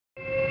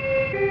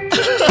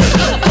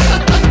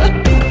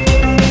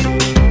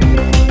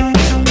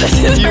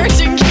This is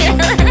urgent care.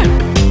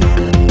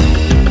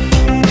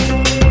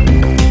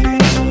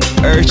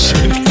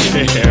 Urgent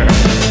care.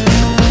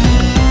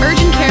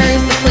 Urgent care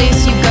is the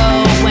place you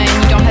go when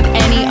you don't have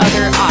any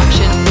other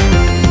option.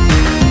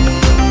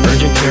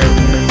 Urgent care.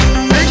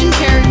 Urgent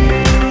care.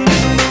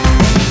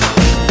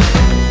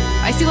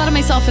 I see a lot of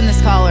myself in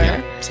this caller.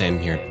 Yeah, same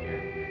here.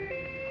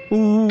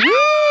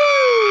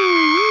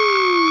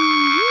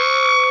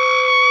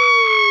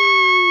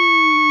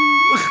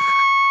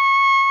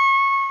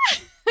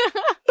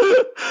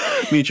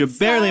 Mitra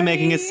barely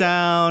making a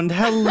sound.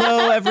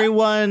 Hello,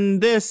 everyone.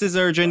 This is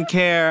Urgent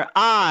Care.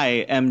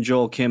 I am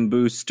Joel Kim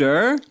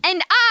Booster.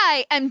 And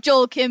I am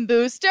Joel Kim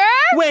Booster.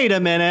 Wait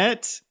a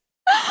minute.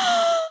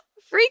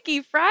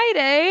 Freaky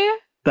Friday.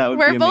 That would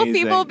where be both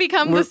amazing. people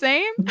become the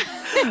same.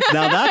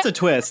 Now that's a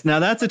twist. Now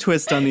that's a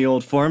twist on the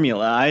old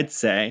formula, I'd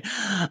say.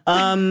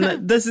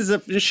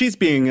 She's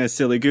being a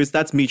silly goose.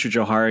 That's Mitra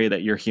Johari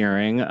that you're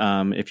hearing.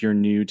 If you're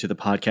new to the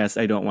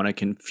podcast, I don't want to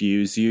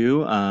confuse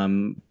you.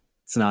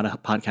 It's not a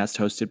podcast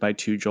hosted by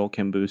two Joel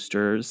Kim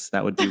Boosters.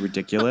 That would be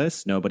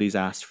ridiculous. Nobody's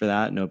asked for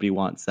that. Nobody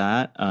wants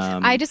that.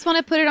 I just want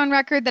to put it on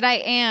record that I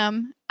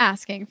am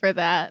asking for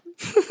that.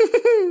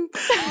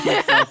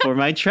 You fell for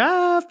my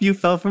trap. You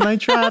fell for my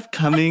trap.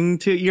 Coming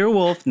to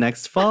Earwolf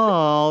next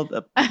fall.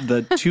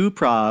 The two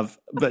prov,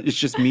 but it's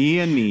just me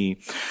and me.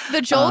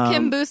 The Joel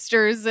Kim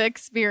Boosters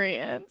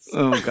experience.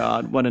 Oh,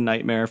 God. What a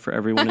nightmare for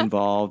everyone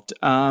involved.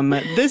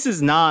 This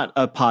is not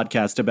a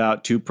podcast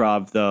about two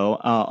prov, though,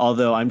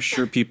 although I'm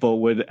sure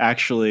people would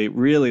actually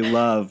really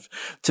love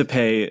to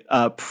pay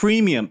a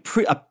premium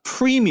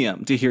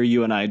to hear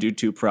you and I do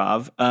two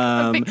prov.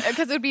 Because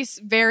it would be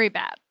very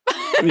bad.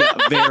 Yeah,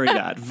 very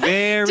bad.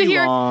 Very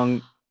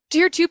long. To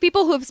hear two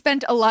people who have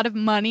spent a lot of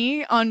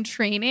money on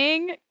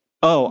training.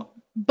 Oh,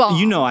 bomb.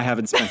 You know I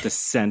haven't spent a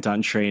cent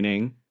on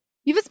training.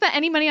 You haven't spent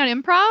any money on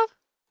improv?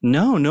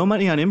 No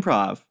money on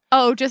improv.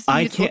 Oh, just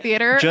musical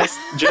theater? Just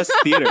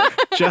theater.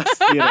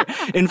 Just theater.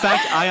 In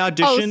fact, I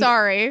auditioned. Oh,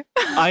 sorry.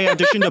 I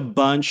auditioned a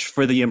bunch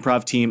for the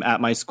improv team at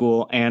my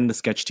school and the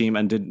sketch team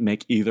and didn't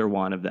make either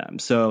one of them.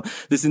 So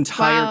this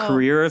entire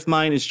career of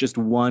mine is just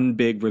one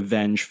big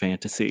revenge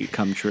fantasy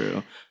come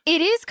true.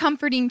 It is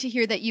comforting to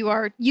hear that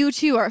you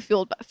too are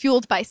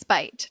fueled by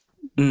spite.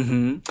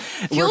 Mm-hmm.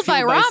 Fueled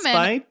by ramen.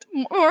 Spite,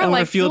 or and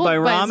like we're fueled by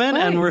ramen,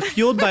 spite. and we're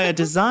fueled by a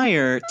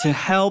desire to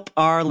help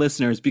our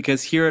listeners,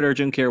 because here at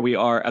Urgent Care, we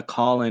are a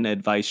call-in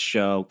advice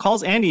show.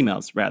 Calls and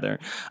emails, rather.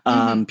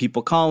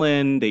 People call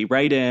in, they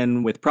write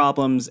in with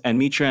problems, and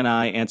Mitra and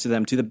I answer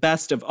them to the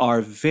best of our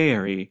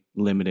very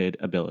limited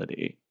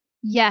ability.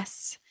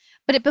 Yes.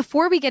 But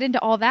before we get into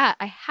all that,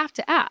 I have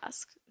to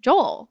ask,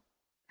 Joel,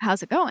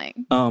 how's it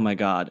going? Oh my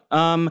God.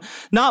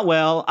 Not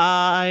well.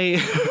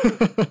 I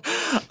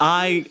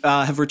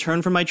have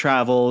returned from my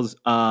travels,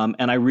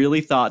 and I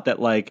really thought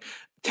that like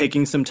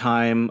taking some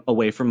time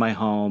away from my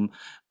home,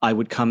 I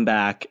would come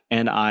back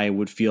and I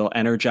would feel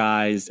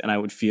energized and I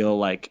would feel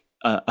like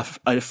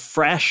a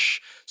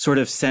fresh sort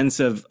of sense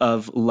of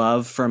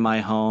love for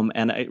my home.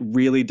 And it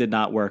really did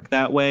not work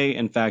that way.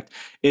 In fact,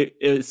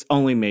 it's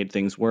only made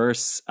things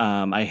worse.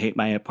 I hate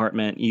my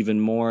apartment even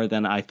more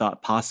than I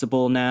thought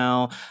possible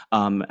now,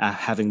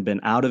 having been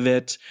out of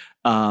it.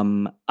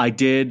 I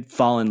did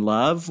fall in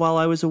love while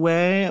I was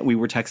away. We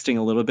were texting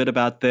a little bit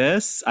about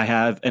this. I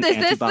have an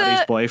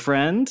antibodies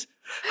boyfriend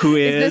who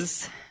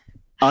is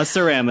a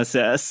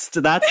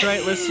ceramicist. That's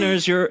right,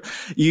 listeners.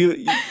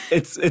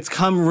 It's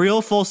come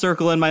real full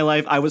circle in my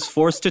life. I was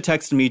forced to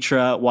text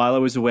Mitra while I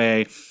was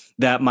away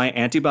that my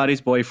antibodies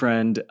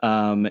boyfriend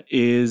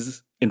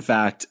is, in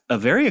fact, a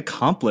very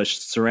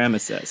accomplished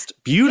ceramicist.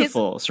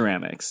 Beautiful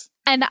ceramics.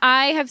 And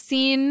I have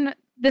seen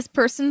this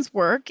person's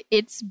work.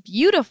 It's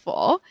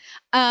beautiful.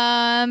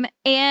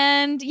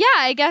 And yeah,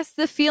 I guess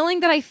the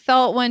feeling that I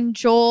felt when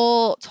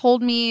Joel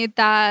told me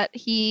that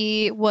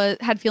he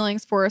had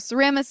feelings for a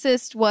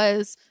ceramicist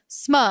was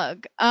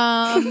smug,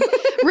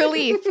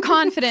 relief,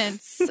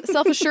 confidence,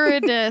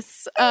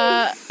 self-assuredness,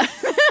 jealousy.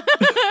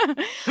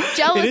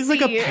 It is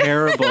like a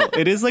parable.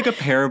 It is like a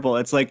parable.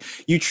 It's like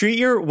you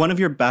treat one of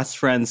your best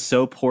friends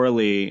so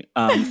poorly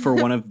for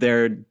one of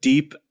their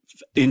deep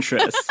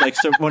interests, like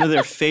so one of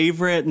their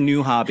favorite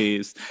new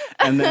hobbies,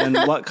 and then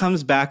what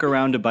comes back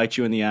around to bite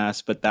you in the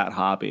ass but that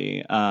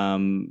hobby.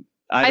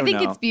 I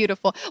think it's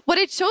beautiful. What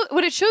it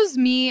shows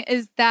me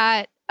is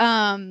that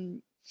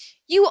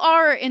you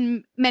are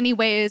in many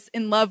ways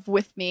in love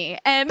with me,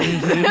 and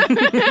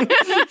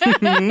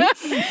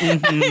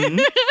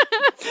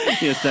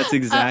yes, that's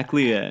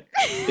exactly it.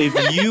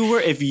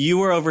 If you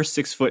were over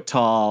 6 foot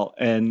tall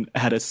and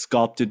had a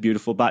sculpted,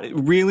 beautiful body,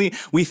 really,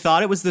 we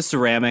thought it was the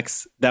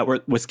ceramics that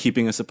was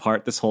keeping us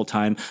apart this whole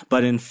time,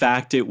 but in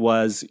fact, it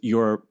was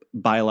your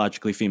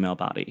biologically female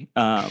body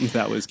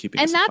that was keeping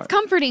us apart. And that's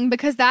comforting,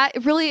 because that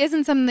really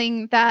isn't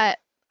something that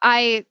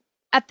I,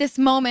 at this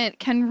moment,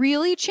 can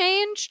really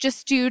change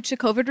just due to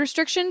COVID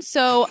restrictions.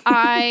 So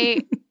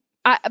I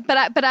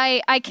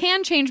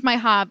can change my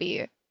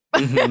hobby.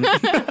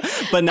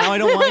 But now I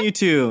don't want you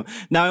to.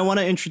 Now I want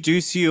to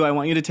introduce you. I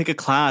want you to take a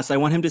class. I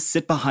want him to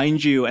sit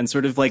behind you and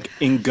sort of like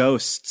in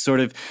Ghost, sort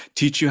of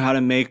teach you how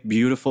to make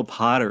beautiful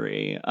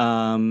pottery.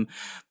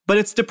 But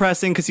it's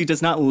depressing because he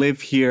does not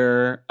live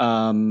here.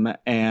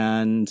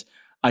 And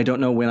I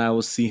don't know when I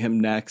will see him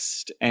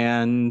next.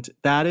 And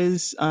that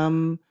is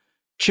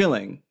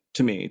chilling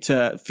to me.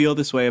 To feel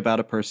this way about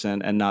a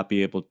person and not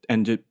be able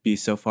and to be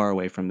so far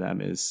away from them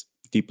is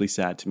deeply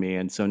sad to me.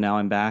 And so now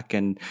I'm back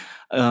and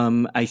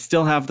I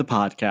still have the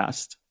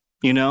podcast.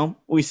 You know,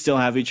 we still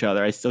have each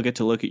other. I still get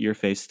to look at your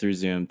face through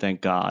Zoom.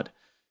 Thank God.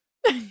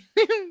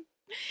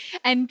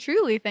 And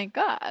truly, thank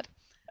God.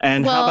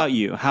 And how about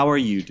you? How are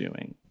you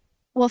doing?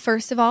 Well,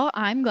 first of all,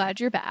 I'm glad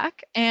you're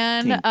back.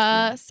 And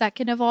Thank you.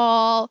 second of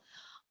all,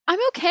 I'm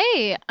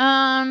okay.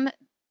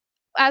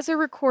 As a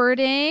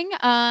recording,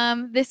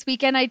 this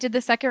weekend I did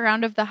the second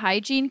round of the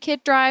hygiene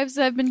kit drives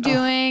I've been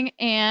doing,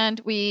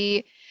 and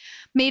we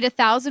made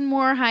 1,000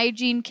 more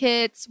hygiene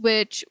kits,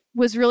 which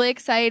was really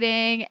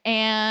exciting.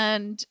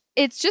 And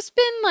it's just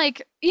been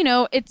like, you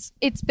know, it's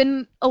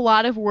been a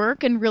lot of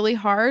work and really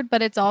hard,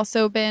 but it's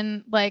also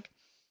been like,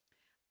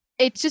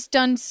 it's just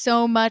done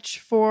so much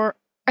for,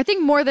 I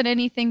think, more than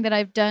anything that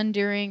I've done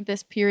during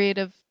this period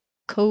of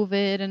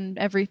COVID and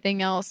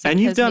everything else. And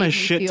you've done a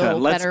shit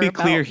ton. Let's be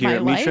clear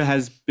here. Mitra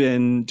has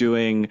been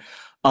doing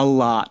a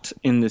lot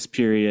in this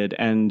period,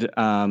 and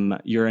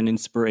you're an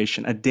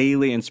inspiration, a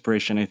daily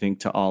inspiration, I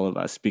think, to all of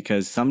us,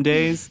 because some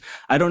days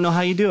I don't know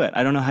how you do it.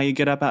 I don't know how you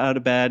get up out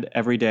of bed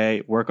every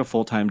day, work a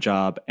full-time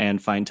job,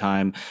 and find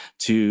time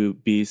to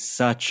be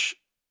such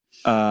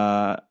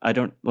a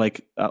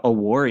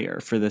warrior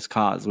for this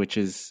cause, which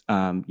is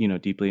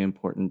deeply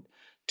important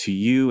to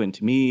you and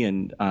to me,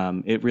 and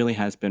it really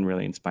has been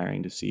really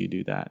inspiring to see you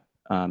do that.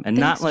 And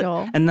Thanks,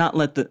 not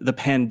let the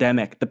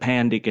pandemic, the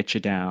pandy get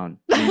you down,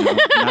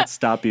 not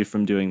stop you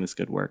from doing this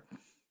good work.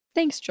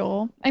 Thanks,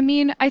 Joel. I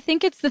mean, I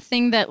think it's the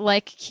thing that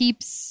like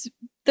keeps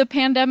the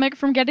pandemic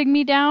from getting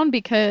me down,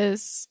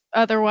 because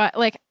otherwise,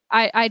 like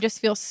I just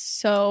feel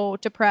so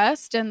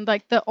depressed, and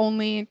like the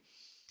only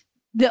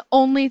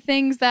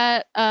things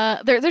that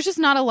there's just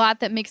not a lot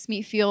that makes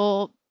me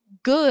feel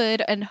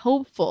good and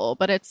hopeful.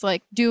 But it's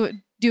like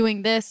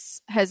doing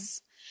this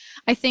has,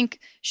 I think,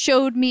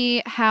 showed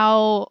me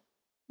how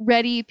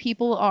ready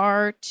people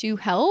are to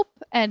help.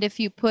 And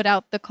if you put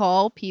out the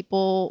call,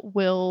 people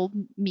will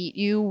meet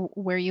you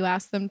where you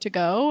ask them to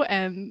go.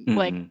 And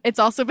like, it's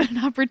also been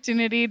an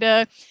opportunity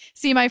to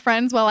see my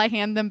friends while I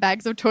hand them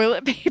bags of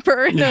toilet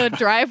paper in the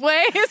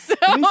driveway. So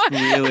it's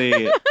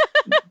really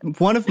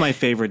one of my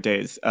favorite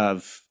days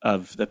of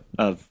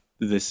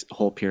this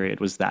whole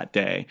period was that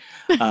day.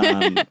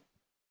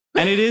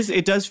 And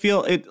it does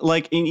feel it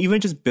like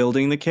even just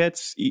building the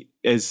kits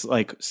is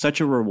like such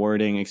a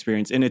rewarding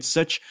experience. And it's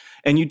such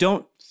like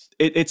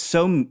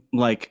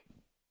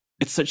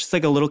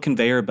a little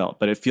conveyor belt,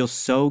 but it feels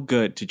so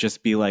good to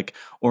just be like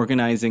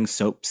organizing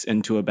soaps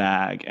into a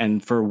bag.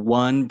 And for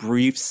one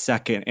brief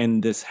second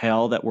in this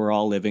hell that we're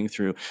all living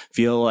through,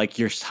 feel like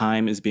your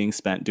time is being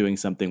spent doing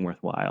something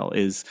worthwhile.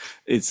 It's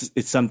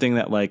something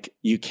that like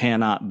you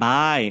cannot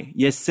buy.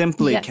 You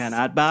simply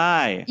cannot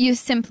buy. You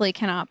simply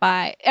cannot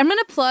buy. I'm going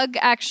to plug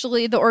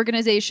actually the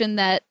organization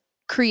that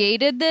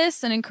created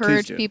this and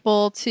encourage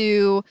people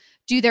to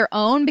do their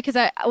own, because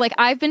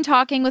I've been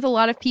talking with a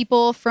lot of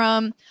people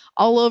from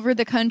all over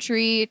the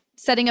country,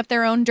 setting up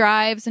their own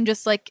drives and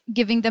just like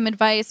giving them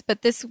advice.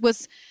 But this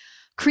was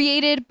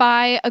created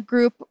by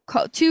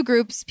two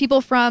groups,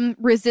 people from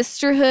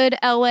Resisterhood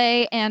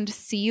LA and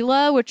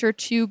SELA, which are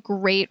two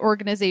great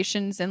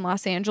organizations in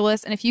Los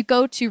Angeles. And if you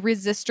go to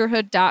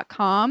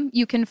resisterhood.com,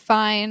 you can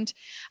find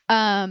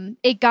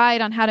a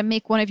guide on how to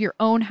make one of your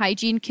own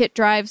hygiene kit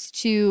drives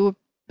to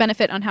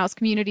benefit unhoused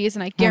communities.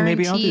 And I guarantee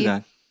maybe I'll do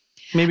that.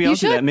 Maybe I'll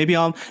do that. Maybe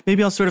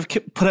I'll sort of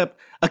put up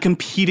a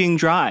competing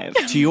drive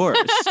to yours,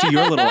 to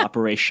your little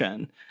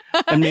operation.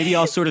 And maybe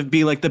I'll sort of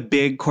be like the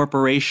big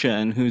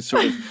corporation who's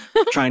sort of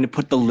trying to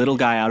put the little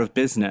guy out of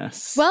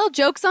business. Well,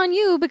 joke's on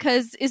you,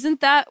 because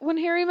isn't that When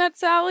Harry Met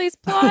Sally's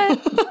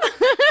plot?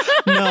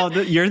 No,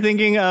 you're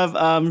thinking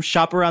of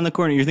Shop Around the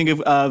Corner. You're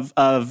thinking of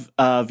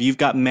You've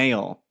Got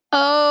Mail.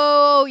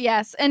 Oh,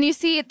 yes. And you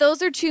see,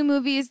 those are two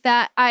movies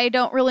that I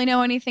don't really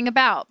know anything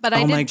about, but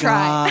I did try.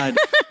 Oh my God.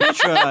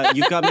 Mitra,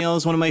 You've Got Mail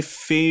is one of my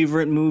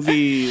favorite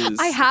movies.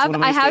 I have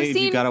seen.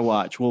 You gotta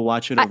watch. We'll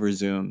watch it over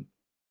Zoom.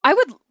 I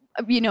would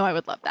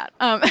love that.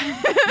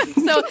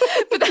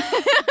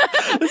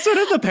 It's sort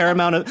of the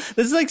paramount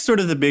this is like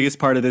sort of the biggest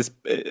part of this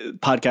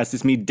podcast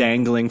is me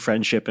dangling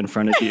friendship in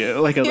front of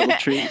you like a little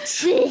treat.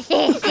 Please.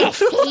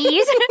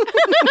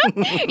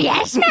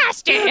 Yes,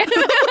 master.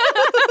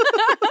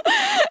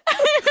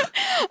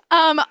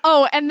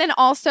 And then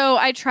also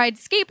I tried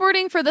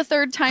skateboarding for the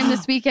third time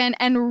this weekend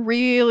and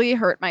really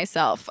hurt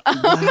myself.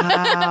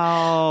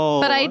 Wow.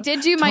 But I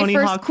did do my Tony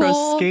first Hawk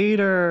Pro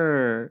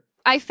Skater.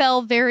 I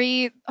fell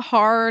very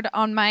hard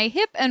on my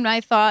hip, and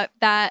I thought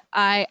that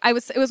it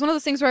was one of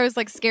those things where I was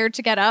like scared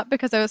to get up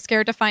because I was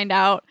scared to find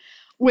out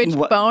which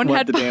bone what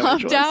had the damage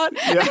popped was. out.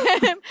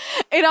 Yeah.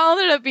 It all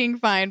ended up being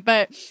fine,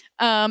 but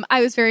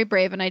I was very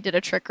brave and I did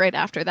a trick right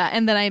after that,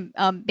 and then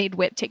I made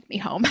Whit take me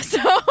home. So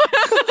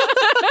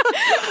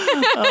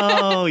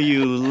Oh,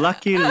 you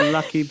lucky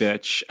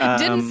bitch.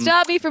 didn't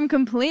stop me from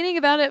complaining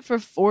about it for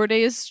 4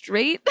 days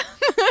straight.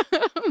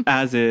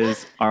 As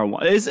is our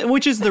one,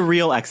 which is the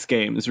real X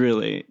Games,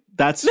 really.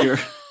 That's your.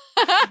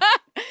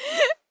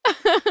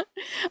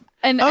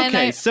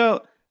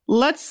 So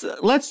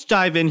let's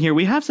dive in here.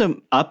 We have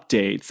some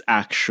updates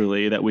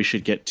actually that we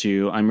should get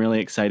to. I'm really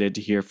excited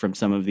to hear from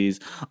some of these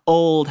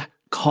old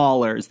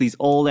callers, these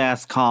old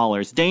ass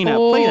callers. Dana,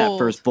 play that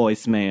first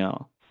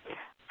voicemail.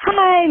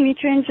 Hi,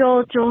 Mitra and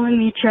Joel and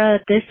Mitra.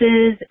 This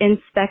is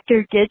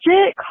Inspector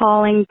Gidget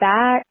calling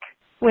back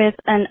with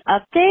an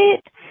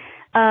update.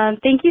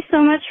 Thank you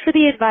so much for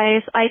the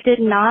advice. I did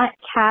not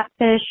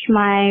catfish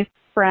my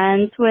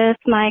friends with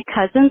my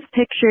cousin's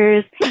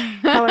pictures.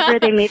 However,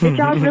 they made the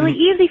job really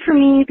easy for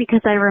me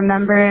because I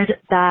remembered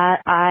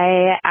that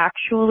I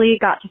actually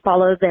got to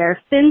follow their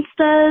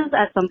Finstas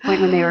at some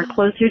point when they were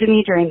closer to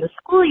me during the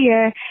school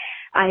year.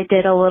 I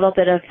did a little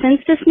bit of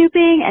Finsta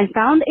snooping and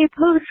found a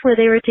post where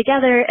they were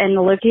together and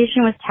the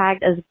location was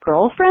tagged as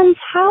girlfriend's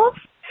house.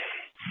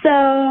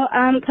 So,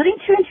 putting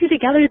two and two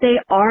together, they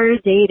are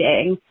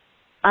dating.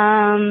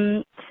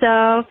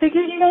 So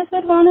figured you guys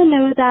would want to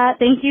know that.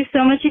 Thank you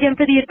so much again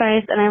for the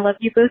advice, and I love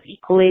you both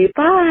equally.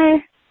 Bye.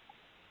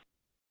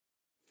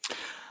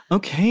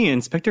 Okay,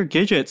 Inspector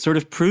Gidget sort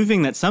of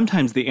proving that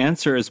sometimes the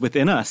answer is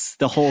within us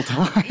the whole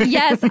time.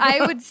 Yes,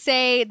 I would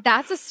say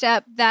that's a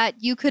step that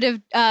you could have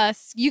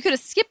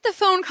skipped the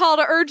phone call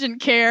to urgent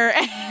care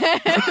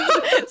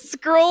and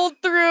scrolled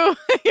through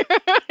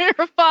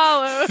your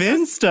follows.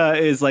 Finsta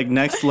is like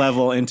next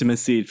level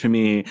intimacy for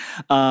me.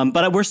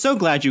 But we're so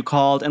glad you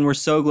called, and we're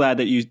so glad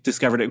that you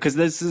discovered it, because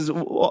this is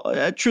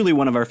truly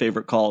one of our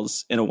favorite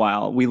calls in a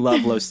while. We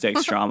love low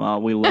stakes drama.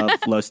 We love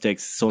low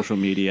stakes social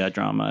media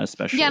drama,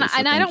 especially. Yeah,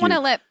 and I don't want to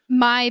let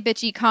my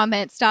bitchy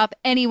comment stop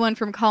anyone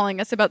from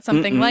calling us about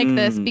something like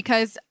this,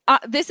 because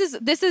this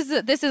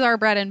is our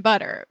bread and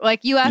butter.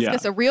 Like, you ask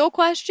us a real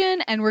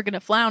question and we're gonna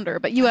flounder,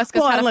 but you ask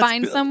us how to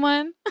find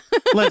someone.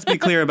 Let's be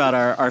clear about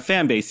our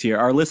fan base here.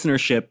 Our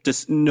listenership,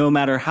 just no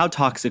matter how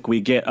toxic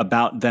we get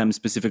about them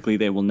specifically,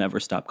 they will never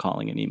stop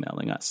calling and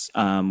emailing us,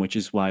 which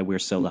is why we're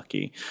so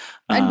lucky.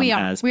 And we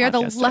are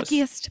the hosts.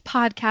 luckiest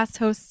podcast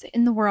hosts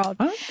in the world.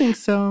 I think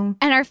so.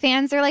 And our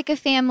fans are like a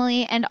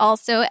family, and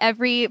also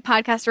every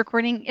podcast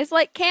recording is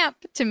like camp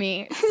to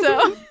me.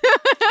 So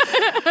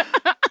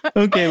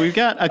Okay, we've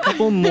got a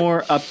couple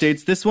more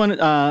updates. This one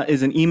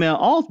is an email.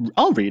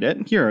 I'll read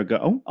it. Here we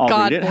go. I'll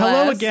read it. Bless.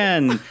 Hello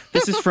again.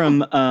 This is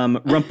from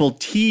Rumpel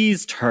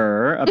teased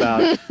her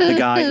about the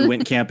guy who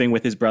went camping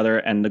with his brother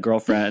and the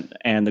girlfriend.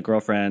 And the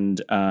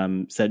girlfriend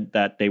said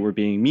that they were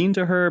being mean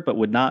to her, but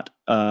would not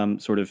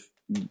sort of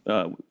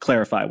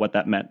clarify what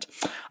that meant.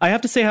 I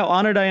have to say how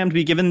honored I am to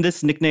be given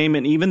this nickname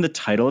and even the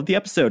title of the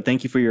episode.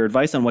 Thank you for your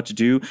advice on what to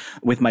do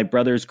with my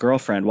brother's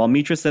girlfriend. While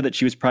Mitra said that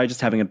she was probably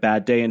just having a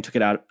bad day and took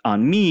it out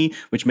on me,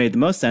 which made the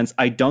most sense,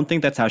 I don't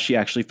think that's how she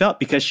actually felt,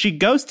 because she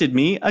ghosted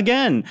me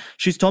again.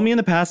 She's told me in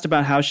the past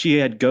about how she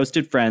had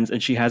ghosted friends,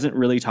 and she hasn't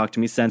really talked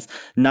to me since,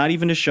 not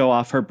even to show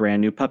off her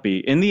brand new puppy.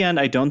 In the end,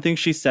 I don't think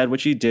she said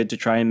what she did to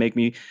try and make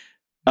me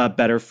a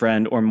better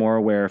friend or more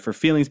aware of her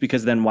feelings,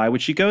 because then why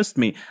would she ghost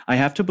me? I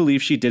have to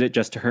believe she did it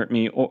just to hurt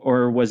me,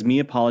 or was me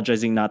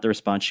apologizing not the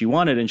response she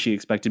wanted, and she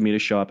expected me to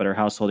show up at her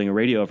house holding a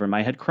radio over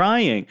my head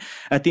crying.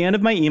 At the end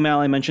of my email,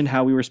 I mentioned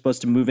how we were supposed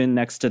to move in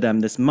next to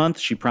them this month.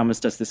 She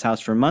promised us this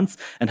house for months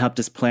and helped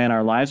us plan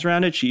our lives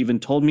around it. She even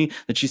told me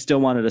that she still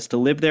wanted us to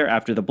live there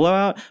after the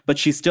blowout, but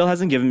she still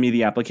hasn't given me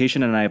the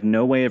application, and I have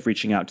no way of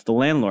reaching out to the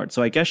landlord.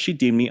 So I guess she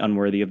deemed me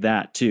unworthy of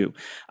that too.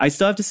 I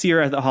still have to see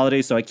her at the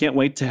holidays, so I can't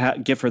wait to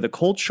give her the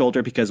cold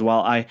shoulder, because while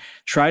I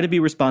try to be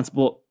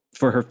responsible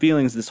for her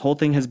feelings, this whole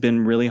thing has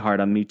been really hard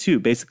on me too.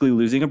 Basically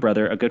losing a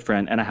brother, a good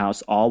friend, and a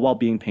house, all while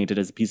being painted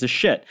as a piece of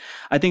shit.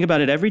 I think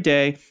about it every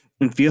day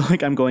and feel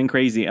like I'm going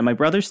crazy, and my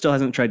brother still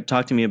hasn't tried to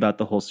talk to me about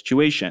the whole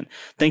situation.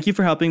 Thank you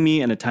for helping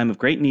me in a time of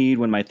great need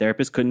when my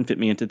therapist couldn't fit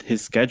me into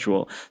his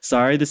schedule.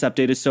 Sorry this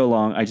update is so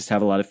long, I just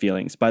have a lot of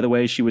feelings. By the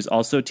way, she was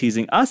also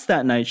teasing us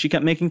that night. She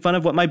kept making fun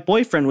of what my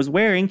boyfriend was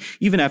wearing,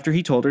 even after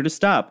he told her to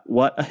stop.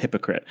 What a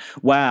hypocrite.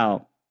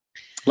 Wow.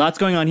 Lots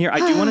going on here. I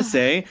do want to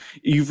say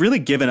you've really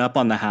given up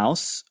on the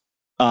house.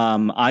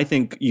 I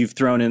think you've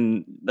thrown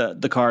in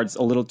the cards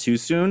a little too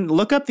soon.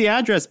 Look up the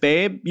address,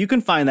 babe. You can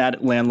find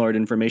that landlord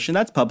information.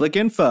 That's public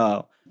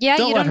info. Yeah,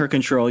 don't let her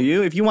control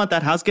you. If you want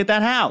that house, get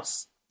that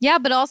house. Yeah,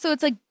 but also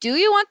it's like, do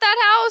you want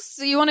that house?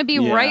 You want to be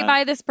right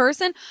by this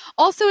person?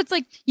 Also, it's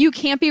like, you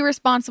can't be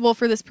responsible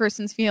for this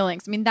person's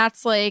feelings. I mean,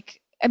 that's like,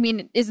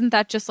 isn't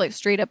that just like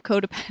straight up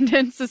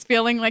codependence, is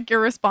feeling like you're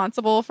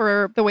responsible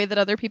for the way that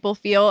other people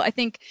feel? I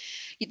think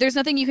there's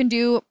nothing you can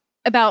do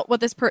about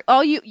what this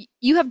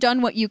you have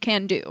done what you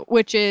can do,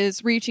 which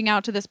is reaching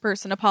out to this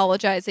person,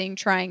 apologizing,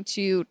 trying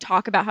to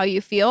talk about how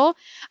you feel.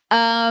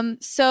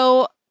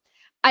 So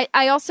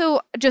I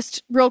also,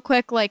 just real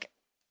quick, like,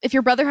 if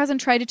your brother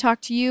hasn't tried to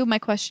talk to you, my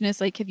question is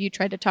like, have you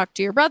tried to talk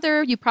to your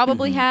brother? You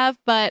probably have,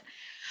 but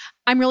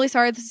I'm really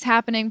sorry this is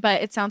happening,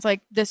 but it sounds like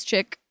this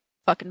chick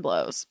fucking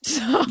blows.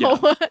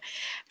 So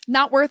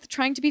not worth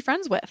trying to be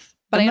friends with,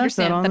 but I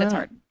understand that it's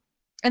hard.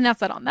 And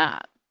that's that on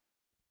that.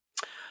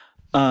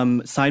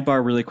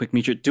 Sidebar really quick,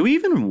 Mitra. Do we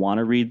even want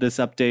to read this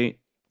update?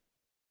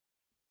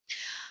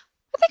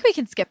 I think we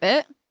can skip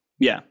it.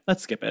 Yeah,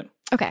 let's skip it.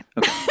 Okay.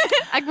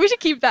 We should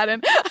keep that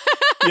in.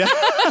 Yeah.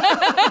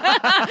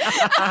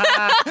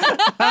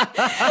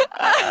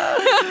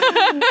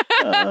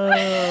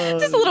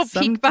 Just a little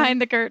peek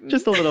behind the curtain.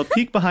 Just a little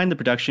peek behind the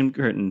production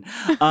curtain.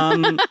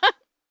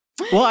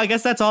 Well, I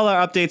guess that's all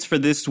our updates for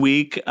this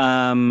week.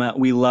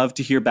 We love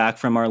to hear back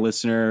from our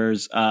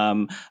listeners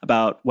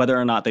about whether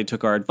or not they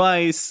took our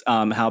advice,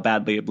 how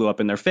badly it blew up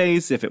in their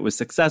face, if it was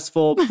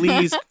successful.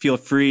 Please feel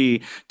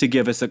free to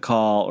give us a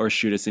call or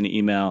shoot us an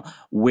email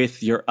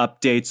with your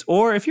updates.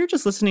 Or if you're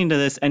just listening to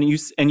this and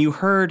you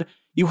heard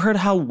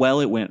how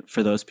well it went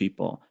for those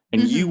people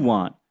and you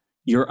want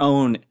your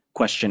own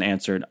question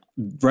answered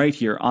right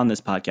here on this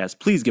podcast,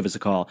 please give us a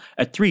call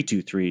at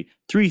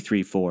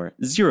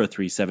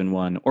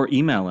 323-334-0371 or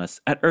email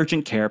us at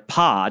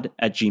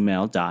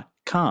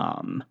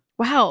urgentcarepod@gmail.com.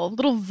 Wow, a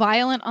little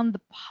violent on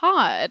the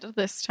pod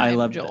this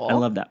time, Joel. I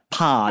love that.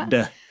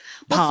 Pod.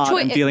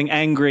 I'm feeling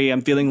angry.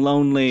 I'm feeling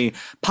lonely.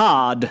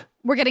 Pod.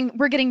 We're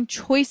getting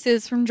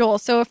choices from Joel.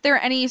 So if there are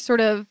any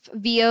sort of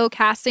VO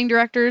casting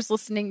directors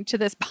listening to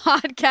this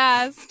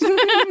podcast,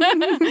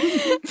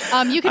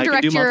 you can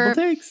direct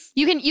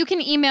you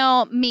can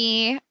email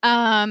me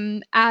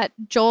at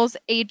Joel's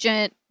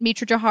agent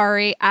Mitra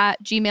Johari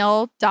at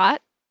gmail.com.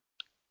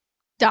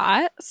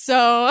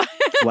 So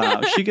wow,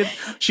 she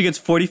gets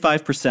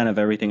 45% of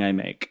everything I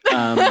make.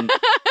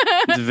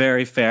 It's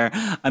very fair.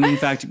 I'm in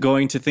fact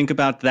going to think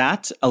about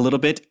that a little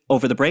bit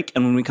over the break,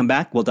 and when we come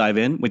back, we'll dive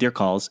in with your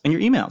calls and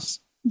your emails.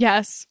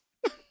 Yes.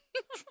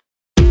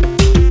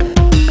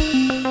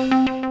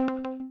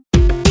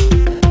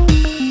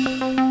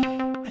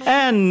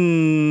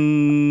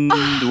 And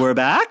we're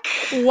back.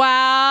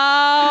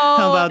 Wow.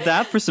 How about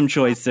that for some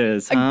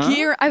choices,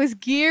 huh? I was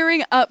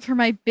gearing up for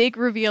my big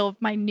reveal of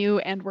my new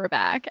 "And We're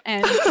Back."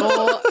 And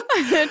Joel...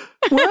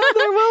 Well,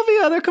 there will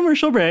be other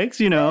commercial breaks,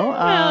 you know.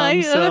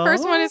 So the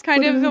first one is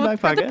kind of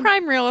the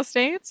prime real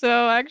estate.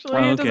 So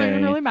actually, it doesn't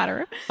even really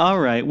matter. All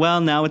right.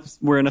 Well, now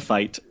we're in a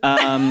fight.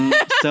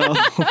 So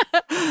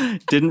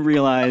didn't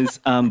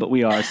realize, but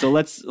we are. So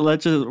let's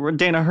just,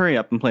 Dana, hurry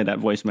up and play that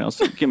voicemail.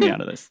 So get me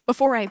out of this.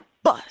 Before I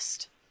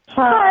bust.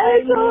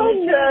 Hi,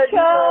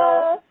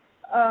 Jessica.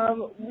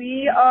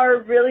 We are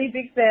really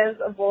big fans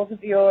of both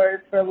of yours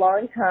for a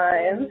long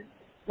time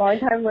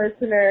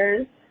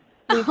listeners.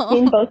 We've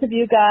seen both of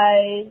you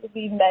guys.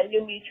 We met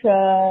you,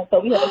 Mitra,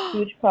 but we have a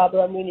huge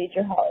problem. We need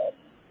your help.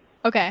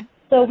 Okay.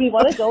 So we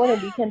want to go on a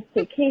weekend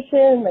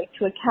vacation, like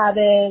to a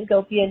cabin,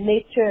 go be in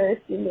nature,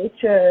 see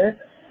nature.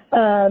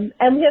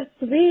 And we have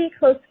 3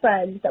 close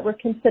friends that we're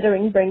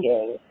considering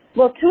bringing.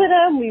 Well, 2 of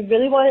them, we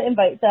really want to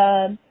invite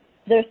them.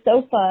 They're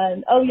so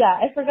fun. Oh, yeah,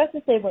 I forgot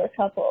to say we're a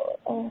couple.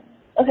 Oh.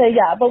 Okay,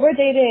 yeah, but we're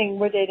dating.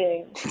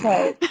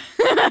 Okay.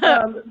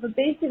 But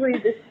basically,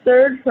 this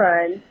 3rd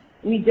friend,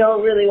 we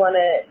don't really want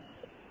to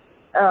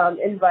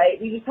invite.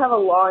 We just have a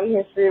long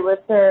history with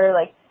her.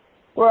 Like,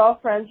 we're all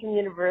friends from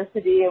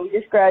university, and we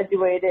just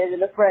graduated,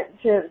 and the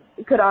friendship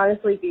could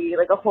honestly be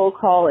like a whole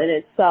call in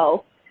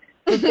itself.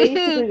 But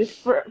basically, this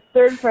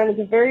 3rd friend is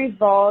a very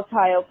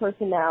volatile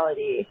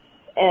personality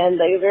and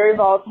like a very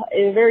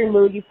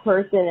moody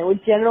person, and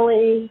would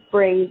generally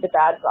bring the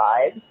bad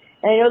vibes.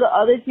 And I know the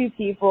other 2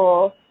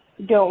 people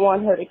don't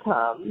want her to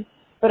come,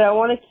 but I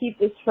want to keep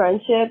this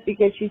friendship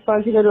because she's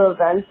fun to go to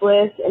events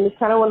with, and it's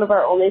kind of one of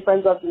our only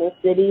friends left in the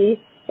city,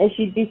 and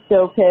she'd be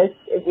so pissed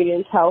if we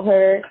didn't tell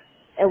her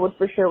and would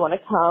for sure want to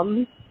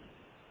come.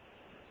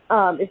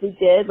 If we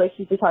did, like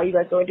she'd be talking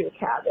about going to a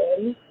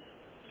cabin.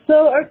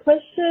 So our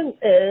question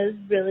is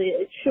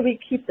really, should we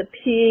keep the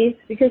peace?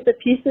 Because the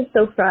peace is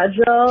so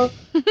fragile.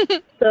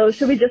 So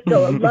should we just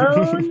go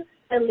alone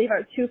and leave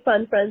our 2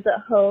 fun friends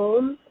at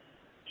home?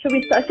 Should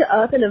we suck it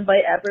up and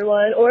invite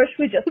everyone, or should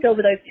we just go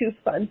with our 2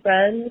 fun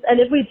friends? And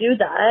if we do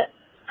that,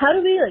 how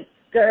do we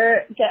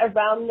get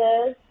around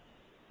this?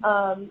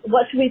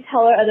 What should we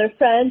tell our other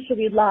friends? Should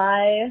we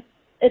lie?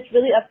 It's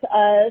really up to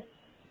us.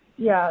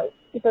 Yeah,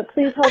 but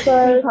please help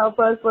us. Help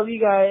us. Love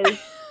you guys.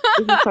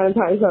 This is kind of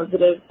time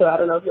sensitive, so I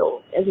don't know if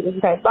you'll answer this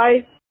time.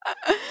 Bye.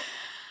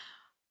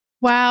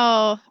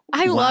 Wow,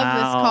 I love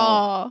this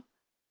call.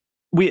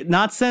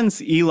 Not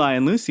since Eli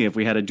and Lucy have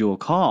we had a dual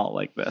call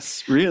like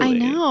this, really. I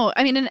know.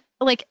 I mean,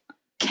 like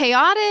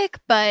chaotic,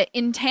 but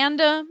in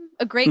tandem,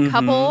 a great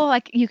couple,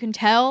 like you can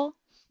tell.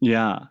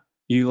 Yeah,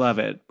 you love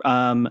it.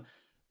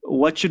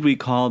 What should we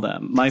call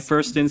them? My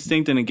first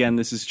instinct, and again,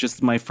 this is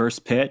just my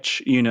first pitch,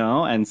 you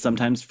know, and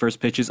sometimes first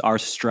pitches are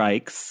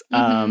strikes,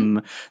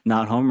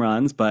 not home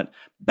runs, but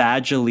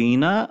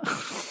Badgelina.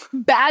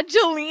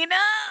 Badgelina?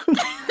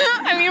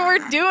 I mean,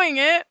 we're doing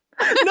it.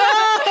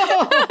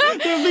 No!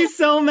 They'll be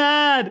so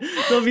mad.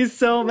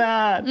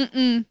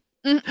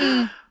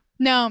 Mm-mm.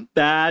 No.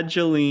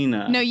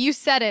 Badgelina. No, you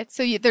said it.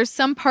 So there's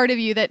some part of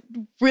you that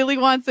really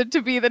wants it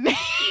to be the name.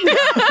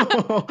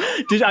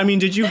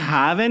 Did you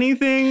have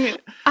anything?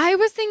 I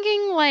was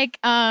thinking like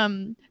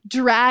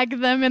drag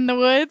them in the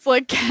woods,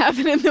 like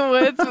cabin in the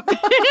woods.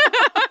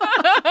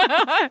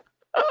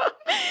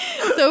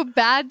 So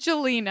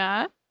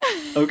Badgelina.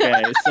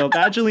 Okay, so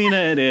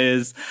Badgelina it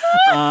is.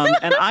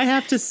 And I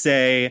have to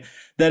say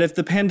that if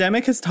the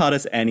pandemic has taught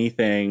us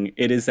anything,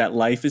 it is that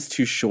life is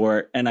too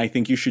short, and I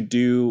think you should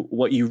do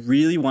what you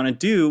really want to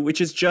do,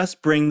 which is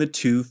just bring the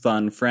two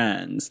fun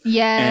friends.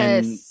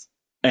 Yes.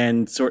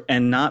 And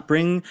not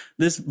bring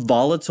this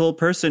volatile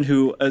person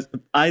who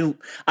I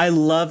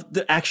love.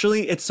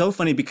 Actually, it's so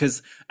funny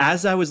because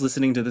as I was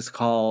listening to this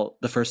call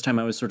the first time,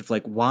 I was sort of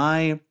like,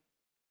 why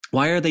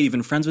are they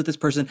even friends with this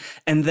person?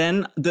 And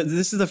then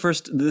this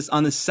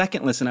on the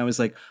second listen, I was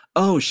like,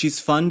 oh, she's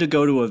fun to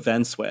go to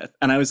events with.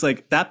 And I was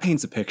like, that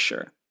paints a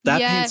picture.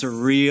 That paints a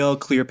real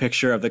clear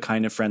picture of the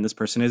kind of friend this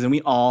person is. And we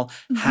all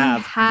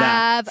have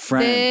that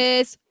friend.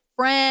 This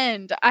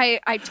friend.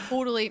 I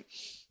totally,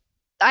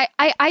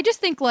 I just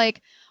think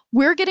like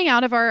we're getting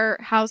out of our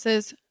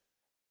houses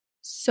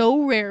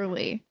so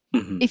rarely.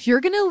 Mm-hmm. If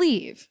you're going to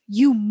leave,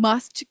 you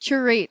must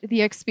curate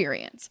the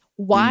experience.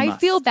 Why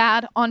feel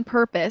bad on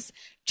purpose?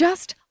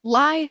 Just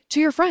lie to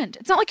your friend.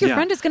 It's not like your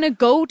friend is going to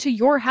go to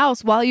your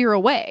house while you're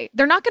away.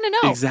 They're not going to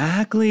know.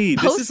 Exactly.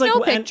 Post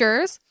no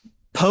pictures.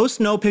 Post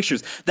no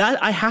pictures.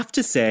 That I have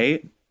to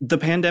say, the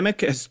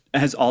pandemic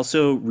has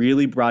also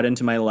really brought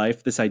into my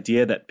life this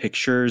idea that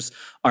pictures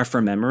are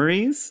for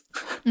memories.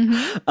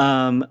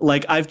 Mm-hmm.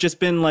 Like I've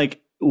just been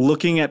like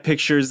looking at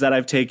pictures that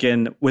I've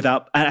taken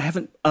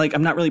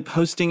I'm not really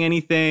posting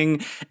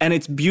anything, and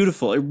it's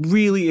beautiful. It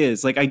really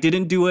is. Like I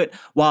didn't do it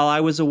while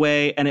I was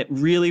away, and it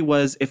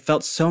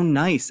felt so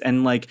nice.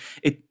 And like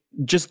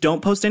just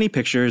don't post any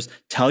pictures.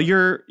 Tell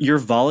your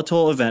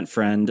volatile event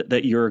friend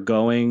that you're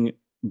going,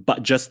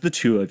 but just the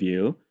two of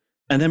you,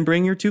 and then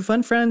bring your two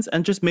fun friends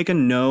and just make a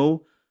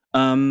no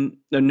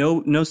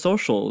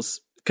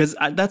socials. Because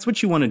that's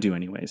what you want to do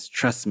anyways.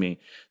 Trust me.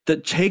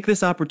 Take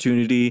this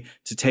opportunity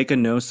to take a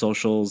no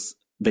socials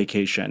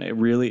vacation. It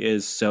really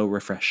is so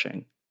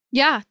refreshing.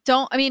 Yeah.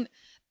 Do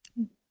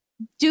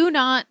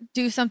not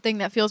do something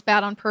that feels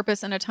bad on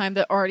purpose in a time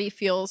that already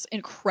feels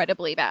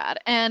incredibly bad.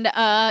 And,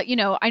 I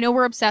know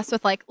we're obsessed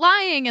with like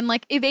lying and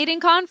like evading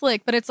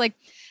conflict, but it's like,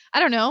 I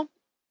don't know.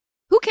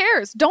 Who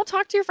cares? Don't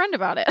talk to your friend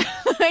about it.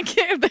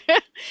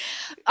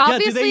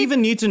 Do they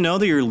even need to know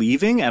that you're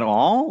leaving at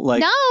all?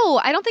 Like, no,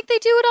 I don't think they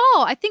do at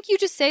all. I think you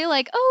just say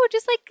like, oh,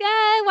 just like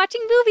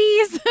watching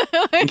movies.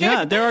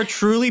 Yeah, there are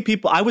truly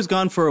people. I was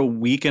gone for a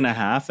week and a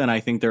half, and I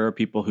think there are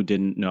people who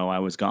didn't know I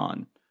was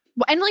gone.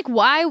 And like,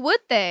 why would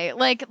they?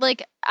 Like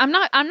I'm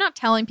not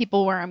telling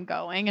people where I'm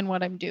going and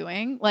what I'm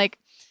doing. Like,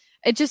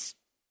 it just,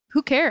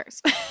 who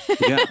cares?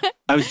 Yeah,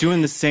 I was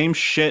doing the same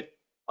shit,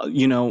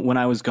 when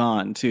I was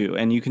gone too.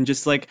 And you can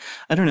just like,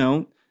 I don't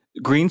know,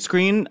 green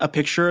screen a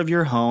picture of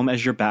your home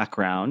as your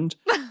background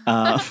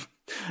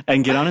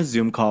and get on a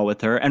Zoom call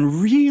with her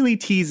and really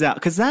tease out.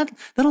 Because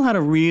that'll add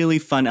a really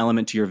fun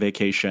element to your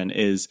vacation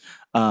is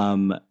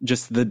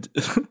just the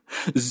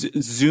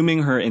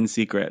zooming her in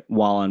secret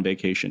while on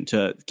vacation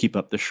to keep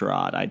up the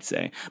charade, I'd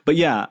say. But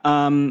yeah,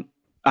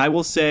 I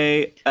will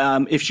say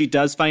if she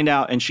does find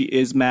out and she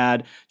is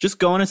mad, just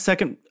go on a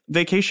second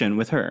vacation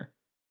with her.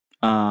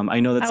 I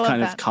know that's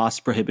kind of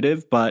cost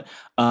prohibitive, but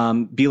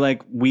be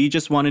like, we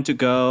just wanted to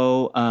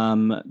go,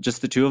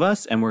 just the two of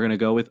us, and we're going to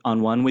go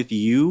on one with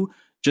you,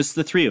 just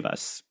the three of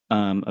us,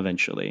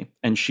 eventually.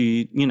 And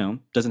she,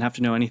 doesn't have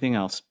to know anything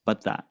else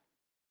but that.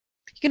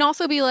 You can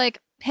also be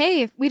like,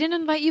 hey, we didn't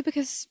invite you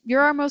because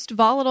you're our most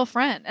volatile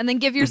friend, and then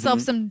give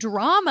yourself some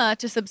drama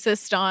to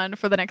subsist on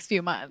for the next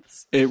few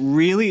months. It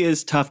really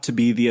is tough to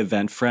be the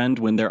event friend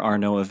when there are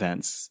no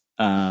events.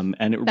 And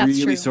it That's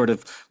really true. sort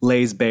of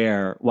lays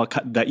bare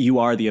that you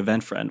are the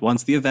event friend.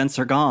 Once the events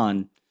are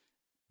gone,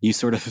 you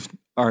sort of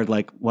are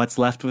like, what's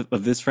left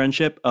of this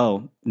friendship?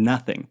 Oh,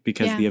 nothing,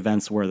 because the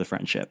events were the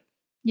friendship.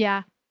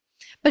 Yeah.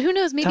 But who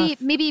knows?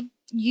 Maybe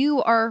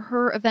you are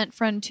her event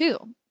friend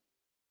too.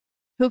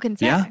 Who can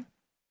say? Yeah.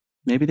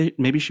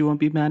 Maybe she won't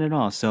be mad at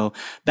all. So,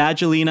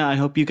 Badgelina, I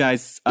hope you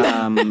guys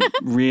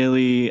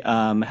really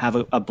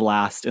have a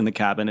blast in the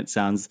cabin. It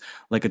sounds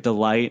like a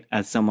delight.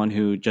 As someone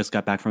who just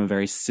got back from a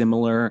very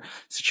similar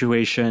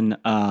situation,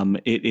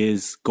 it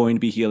is going to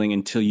be healing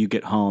until you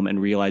get home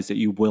and realize that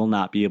you will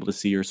not be able to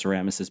see your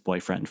ceramicist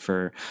boyfriend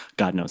for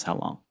God knows how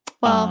long.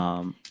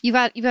 Well, you've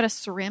got a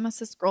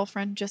ceramicist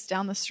girlfriend just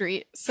down the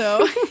street,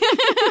 so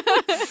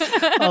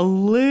a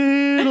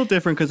little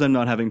different because I'm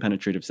not having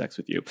penetrative sex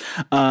with you.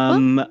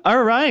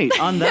 All right.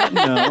 On that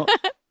note,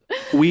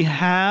 we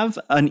have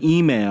an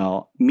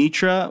email.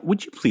 Mitra,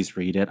 would you please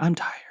read it? I'm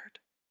tired.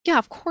 Yeah,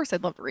 of course,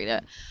 I'd love to read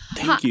it.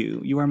 Thank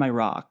you. You are my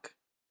rock.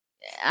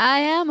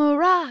 I am a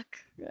rock.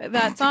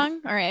 That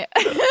song? All right.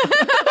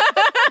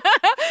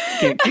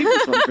 Can't keep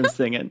this one from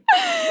singing.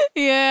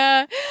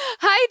 Yeah.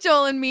 Hi, Hi,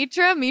 Joel and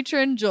Mitra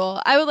and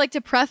Joel. I would like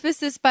to preface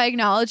this by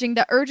acknowledging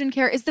that Urgent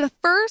Care is the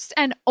first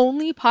and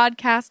only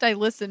podcast I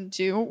listen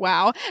to.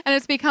 Wow. And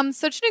it's become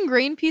such an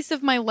ingrained piece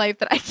of my life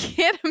that I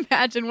can't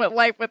imagine what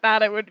life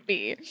without it would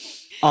be.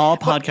 All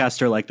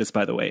podcasts are like this,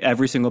 by the way.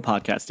 Every single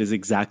podcast is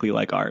exactly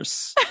like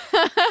ours.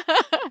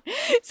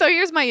 So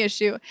here's my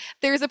issue.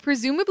 There's a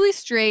presumably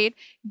straight,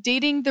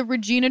 dating the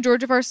Regina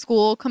George of our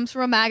school, comes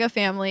from a MAGA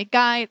family,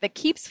 guy that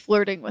keeps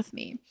flirting with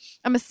me.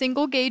 I'm a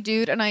single gay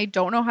dude and I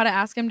don't know how to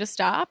ask him to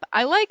stop.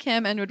 I like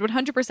him and would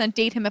 100%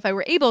 date him if I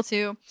were able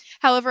to.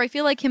 However, I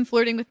feel like him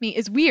flirting with me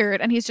is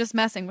weird and he's just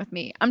messing with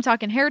me. I'm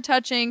talking hair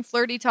touching,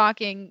 flirty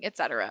talking,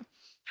 etc.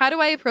 How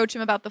do I approach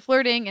him about the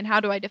flirting and how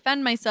do I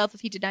defend myself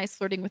if he denies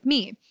flirting with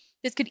me?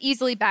 This could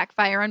easily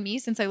backfire on me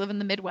since I live in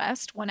the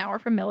Midwest, 1 hour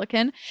from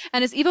Milliken,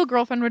 and his evil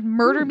girlfriend would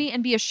murder me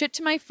and be a shit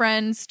to my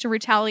friends to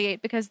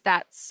retaliate because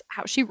that's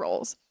how she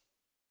rolls.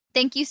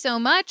 Thank you so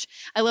much.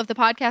 I love the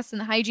podcast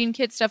and the hygiene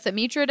kit stuff that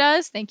Mitra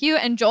does. Thank you.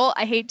 And Joel,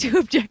 I hate to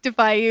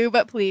objectify you,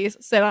 but please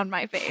sit on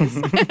my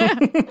face.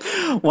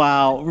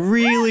 Wow.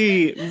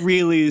 Really,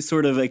 really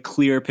sort of a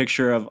clear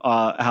picture of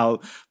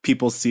how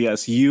people see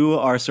us. You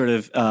are sort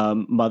of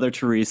Mother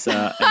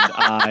Teresa and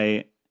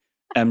I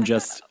am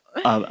just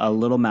a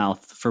little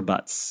mouth for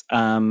butts.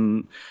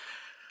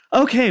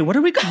 Okay, what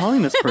are we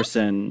calling this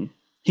person?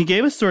 He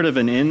gave us sort of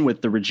an in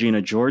with the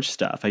Regina George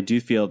stuff. I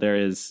do feel there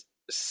is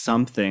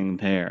something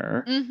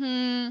there.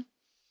 Mm-hmm.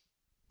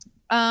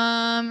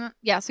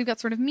 Yeah, so we've got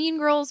sort of Mean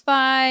Girls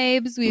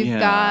vibes. We've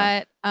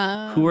got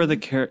who are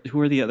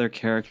the other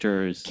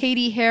characters?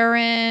 Katie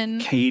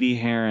Heron.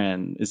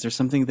 Is there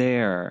something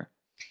there?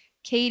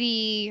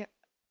 Katie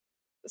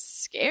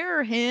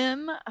scare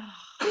him.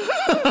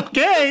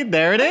 Okay,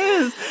 there it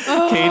is.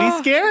 Katie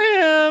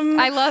scare him.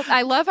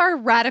 I love our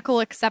radical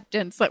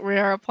acceptance that we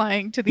are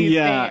applying to these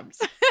names.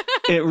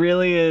 It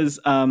really is.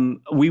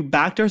 We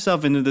backed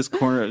ourselves into this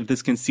corner of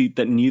this conceit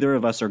that neither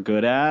of us are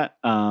good at,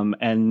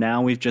 and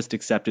now we've just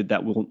accepted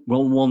that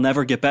we'll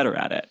never get better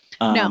at it.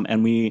 No.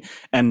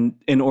 And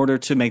in order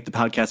to make the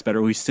podcast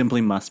better, we simply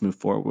must move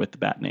forward with the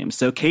bad names.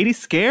 So Katie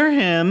scare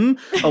him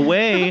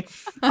away.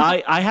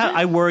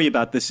 I worry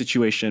about this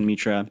situation,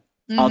 Mitra.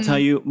 Mm-hmm. I'll tell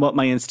you what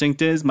my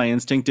instinct is. My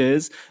instinct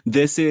is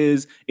this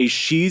is a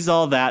She's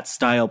All That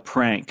style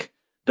prank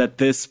that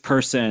this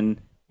person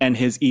and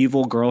his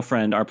evil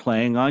girlfriend are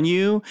playing on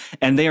you,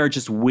 and they are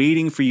just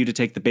waiting for you to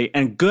take the bait.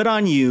 And good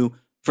on you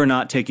for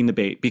not taking the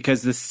bait,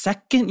 because the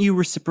second you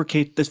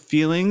reciprocate the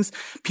feelings,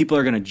 people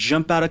are going to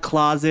jump out of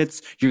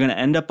closets. You're going to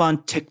end up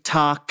on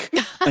TikTok,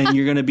 and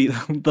you're going to be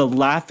the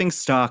laughing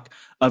stock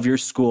of your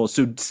school.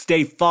 So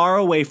stay far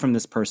away from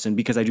this person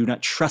because I do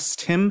not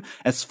trust him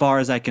as far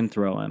as I can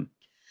throw him.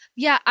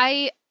 Yeah,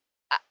 I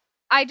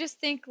just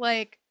think,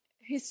 like,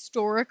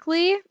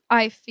 historically,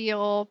 I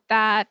feel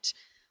that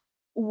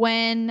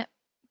when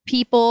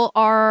people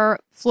are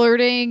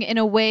flirting in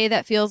a way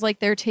that feels like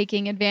they're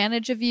taking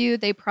advantage of you,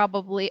 they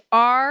probably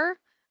are.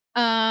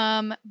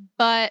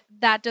 But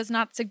that does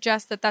not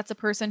suggest that that's a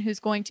person who's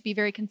going to be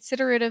very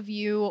considerate of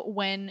you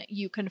when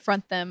you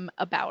confront them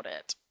about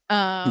it.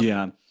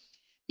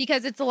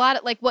 Because it's a lot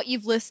of, like, what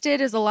you've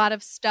listed is a lot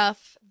of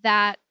stuff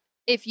that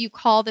if you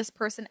call this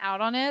person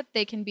out on it,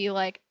 they can be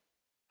like,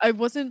 I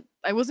wasn't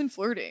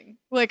flirting.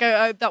 Like,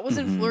 that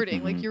wasn't flirting.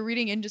 Mm-hmm. Like, you're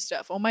reading into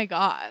stuff. Oh my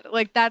God.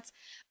 Like, that's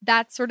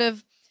sort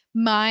of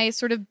my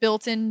sort of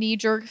built-in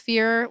knee-jerk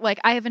fear. Like,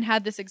 I haven't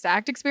had this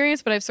exact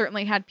experience, but I've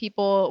certainly had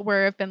people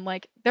where I've been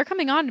like, they're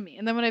coming on to me.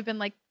 And then when I've been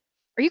like,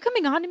 are you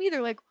coming on to me?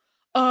 They're like,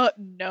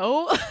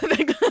 no.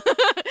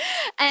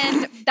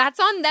 And that's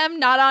on them,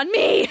 not on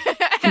me.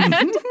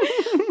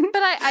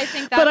 But I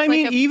think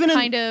that's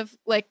kind of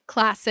like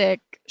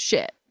classic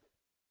shit.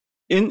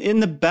 In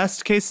the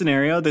best case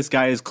scenario, this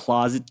guy is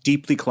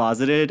deeply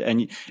closeted,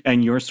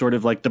 and you're sort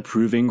of like the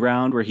proving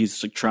ground where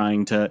he's like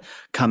trying to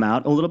come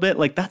out a little bit.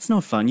 Like, that's no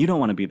fun. You don't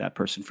want to be that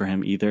person for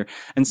him either.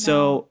 And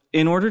so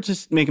in order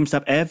to make him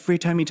stop, every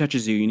time he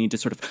touches you, you need to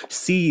sort of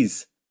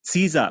seize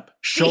up,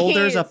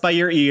 shoulders up by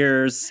your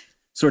ears,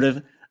 sort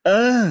of,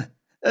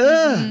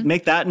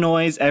 make that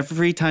noise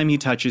every time he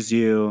touches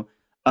you.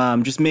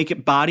 Just make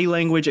it body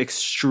language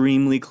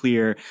extremely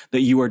clear that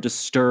you are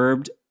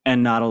disturbed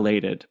and not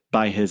elated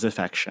by his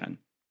affection.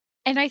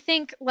 And I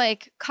think,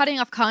 like, cutting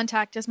off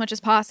contact as much as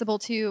possible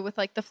too with,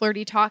 like, the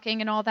flirty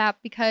talking and all that,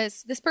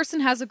 because this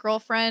person has a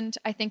girlfriend.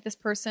 I think this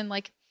person,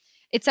 like,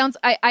 it sounds,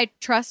 I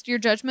trust your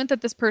judgment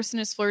that this person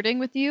is flirting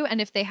with you. And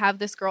if they have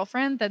this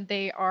girlfriend, then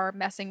they are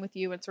messing with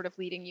you and sort of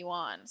leading you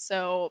on.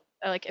 So,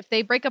 like, if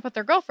they break up with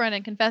their girlfriend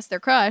and confess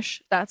their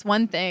crush, that's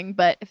one thing.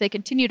 But if they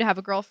continue to have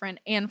a girlfriend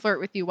and flirt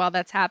with you while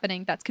that's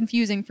happening, that's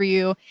confusing for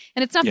you.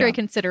 And it's not very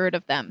considerate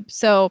of them.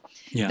 So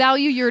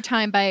value your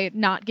time by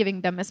not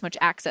giving them as much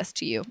access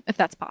to you, if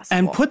that's possible.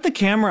 And put the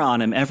camera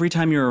on him every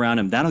time you're around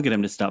him. That'll get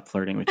him to stop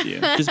flirting with you.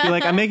 Just be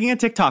like, I'm making a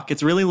TikTok.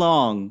 It's really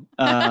long.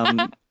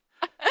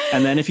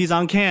 And then if he's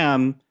on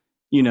cam,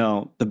 you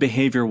know, the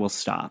behavior will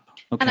stop.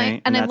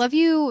 Okay. And I love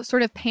you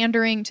sort of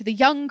pandering to the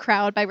young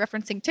crowd by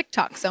referencing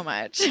TikTok so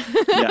much.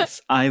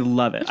 Yes, I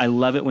love it. I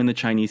love it when the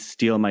Chinese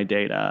steal my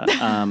data.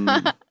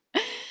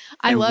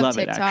 I love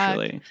it, TikTok.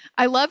 actually.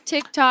 I love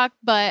TikTok,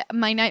 but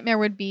my nightmare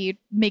would be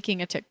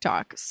making a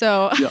TikTok.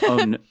 So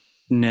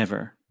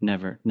Never,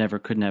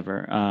 could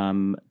never.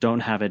 Don't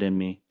have it in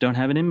me.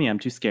 I'm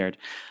too scared.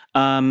 But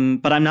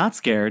I'm not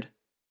scared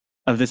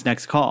of this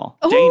next call.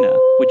 Ooh. Dana,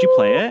 would you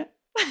play it?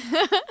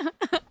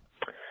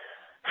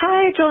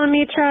 Hi, Joel and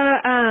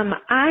Mitra.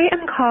 I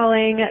am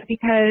calling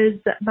because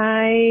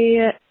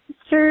my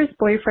sister's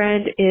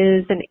boyfriend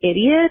is an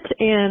idiot,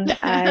 and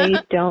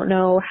I don't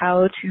know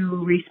how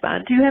to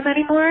respond to him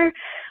anymore.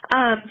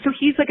 So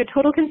he's like a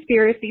total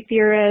conspiracy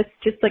theorist,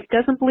 just like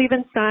doesn't believe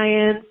in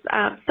science.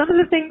 Some of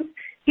the things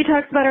he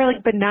talks about are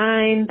like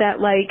benign, that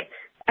like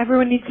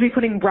everyone needs to be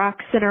putting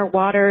rocks in our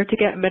water to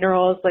get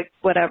minerals, like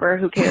whatever,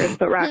 who cares,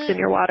 put rocks in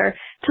your water,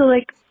 to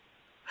like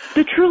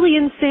the truly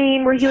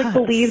insane where he like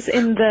believes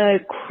in the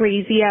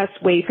crazy ass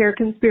Wayfair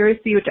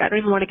conspiracy, which I don't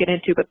even want to get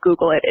into, but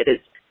Google it. It is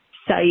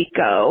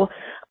psycho.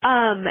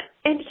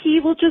 And he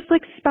will just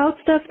like spout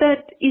stuff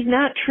that is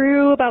not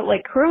true about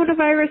like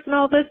coronavirus and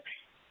all this.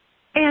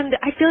 And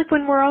I feel like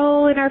when we're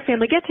all in our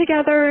family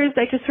get-togethers,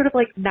 I just sort of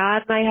like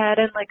nod my head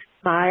and like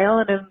smile,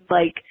 and I'm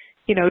like,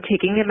 you know,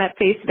 taking him at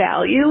face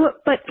value.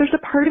 But there's a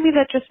part of me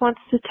that just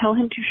wants to tell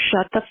him to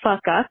shut the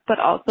fuck up.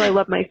 But also I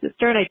love my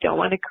sister and I don't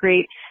want to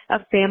create a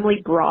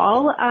family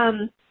brawl.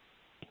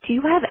 Do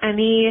you have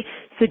any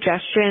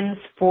suggestions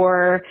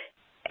for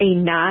a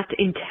not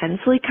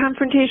intensely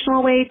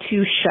confrontational way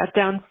to shut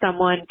down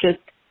someone just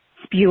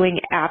spewing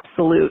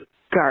absolute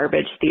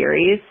garbage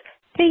theories?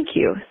 Thank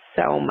you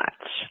so much.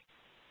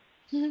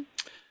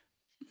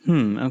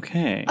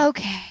 Okay.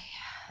 Okay.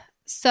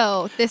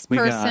 So this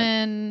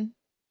person...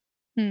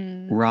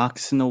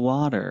 Rocks in the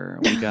water.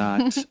 We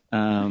got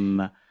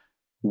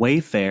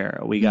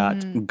Wayfair. We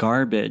got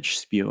garbage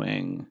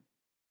spewing.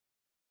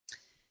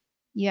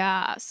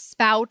 Yeah.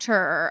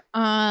 Spouter.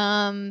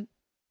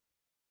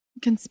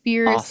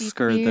 Conspiracy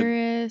Oscar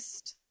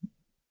theorist.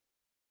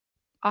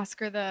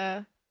 Oscar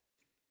the...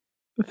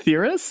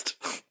 Theorist?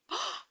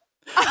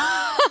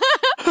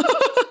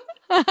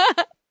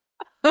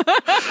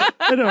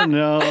 I don't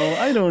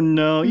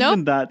know. Nope.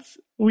 Even that's...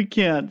 We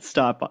can't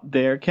stop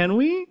there, can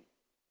we?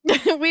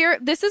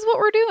 This is what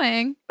we're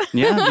doing.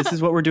 Yeah, this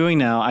is what we're doing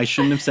now. I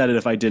shouldn't have said it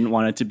if I didn't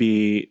want it to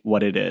be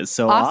what it is.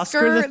 So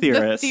Oscar the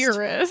theorist.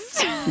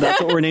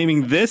 That's what we're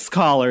naming this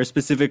caller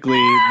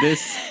specifically.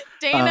 This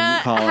Dana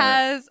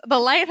caller. the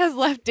light has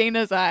left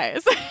Dana's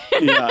eyes.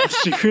 Yeah,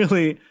 she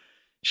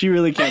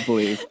really can't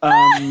believe.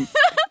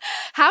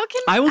 How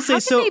can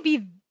so they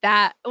be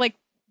that like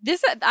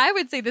this? I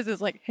would say this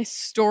is like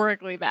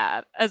historically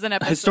bad as an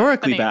episode.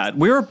 Historically bad.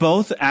 We were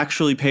both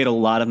actually paid a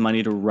lot of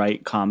money to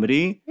write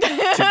comedy.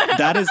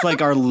 That is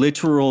like our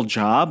literal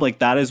job. Like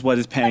that is what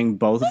is paying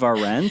both of our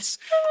rents,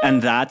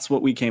 and that's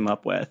what we came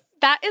up with.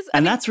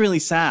 That's really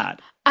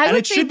sad. And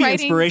it should be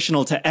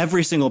inspirational to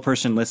every single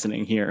person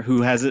listening here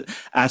who has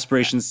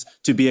aspirations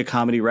to be a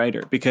comedy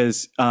writer,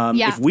 because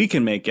if we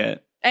can make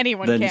it,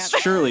 anyone then can.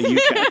 Surely you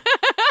can.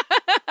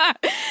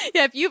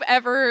 Yeah, if you've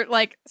ever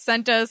like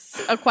sent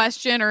us a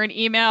question or an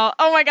email,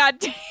 oh my God,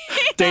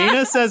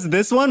 Dana says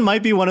this one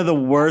might be one of the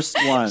worst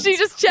ones. She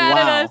just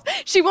chatted us.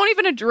 She won't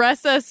even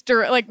address us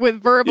like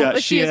with verbal. Yeah,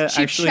 she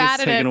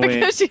chatted it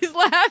because she's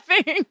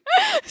laughing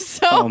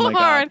so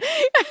hard.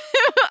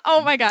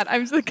 Oh my God,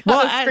 I'm just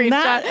gonna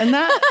screenshot. And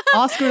that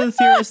Oscar the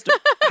theorist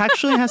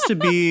actually has to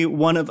be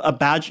one of a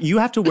badge. You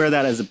have to wear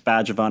that as a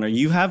badge of honor.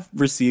 You have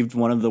received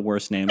one of the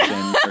worst names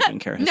in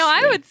urgent care history. No,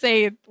 I would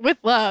say with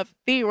love,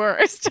 the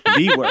worst.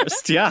 The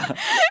worst, yeah.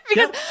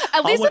 Because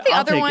at least with the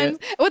other ones,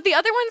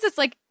 it's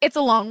like it's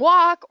a long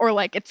walk, or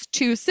like it's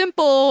too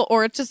simple,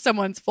 or it's just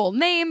someone's full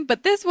name.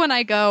 But this one,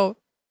 I go,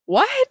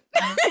 what?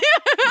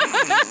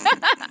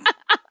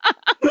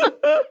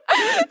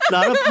 It's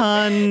not a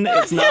pun.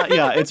 It's not.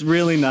 Yeah, it's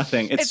really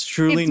nothing. It's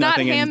truly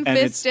nothing. It's not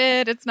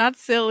ham-fisted. It's not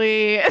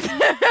silly.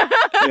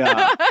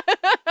 Yeah.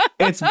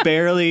 It's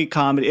barely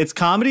comedy. It's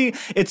comedy.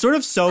 It's sort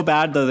of so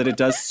bad, though, that it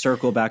does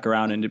circle back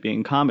around into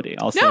being comedy.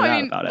 I'll say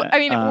about it. I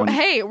mean,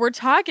 hey, we're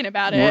talking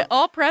about it.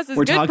 All press is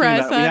good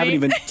press, honey. We haven't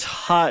even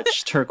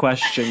touched her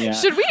question yet.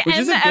 Should we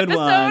end the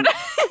episode?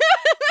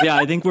 Yeah,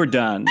 I think we're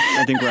done.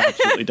 I think we're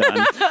absolutely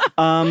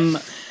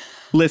done.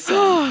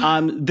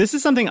 Listen, this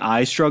is something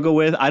I struggle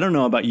with. I don't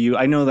know about you.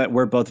 I know that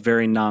we're both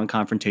very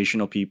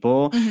non-confrontational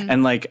people. Mm-hmm.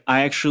 And like,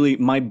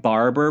 my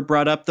barber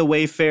brought up the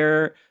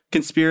Wayfair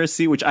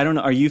conspiracy, which I don't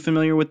know. Are you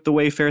familiar with the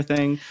Wayfair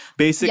thing?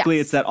 Basically,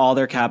 It's that all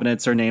their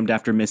cabinets are named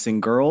after missing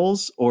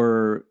girls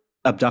or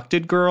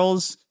abducted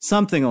girls,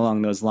 something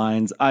along those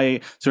lines.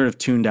 I sort of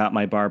tuned out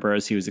my barber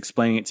as he was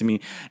explaining it to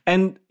me.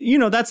 And, you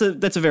know, that's a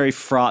very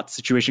fraught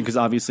situation, because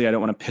obviously I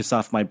don't want to piss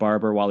off my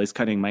barber while he's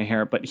cutting my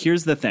hair. But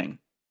here's the thing.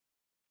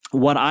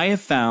 What I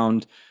have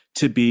found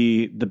to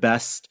be the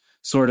best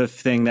sort of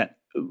thing that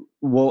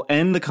will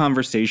end the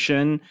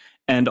conversation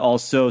and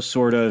also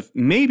sort of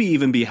maybe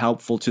even be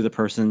helpful to the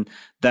person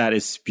that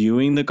is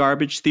spewing the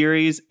garbage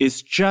theories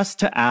is just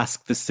to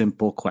ask the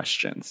simple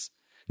questions.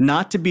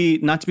 Not to be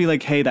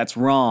like, hey, that's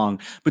wrong,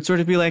 but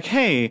sort of be like,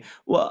 hey,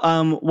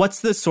 well,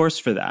 what's the source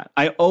for that?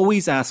 I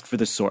always ask for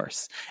the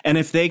source. And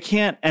if they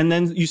can't, and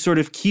then you sort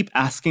of keep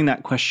asking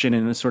that question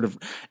in a sort of,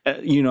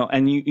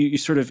 and you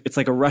sort of, it's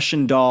like a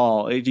Russian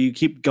doll. You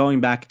keep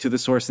going back to the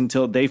source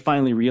until they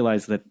finally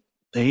realize that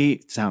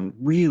they sound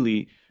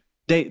really,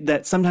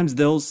 that sometimes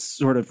they'll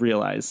sort of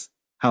realize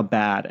how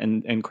bad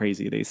and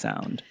crazy they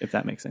sound, if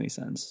that makes any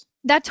sense.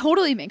 That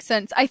totally makes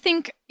sense. I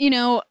think,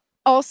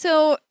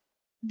 also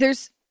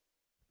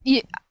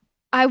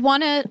I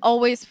want to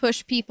always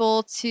push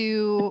people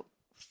to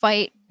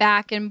fight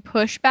back and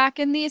push back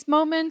in these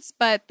moments,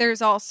 but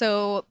there's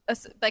also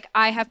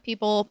I have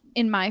people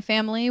in my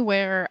family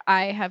where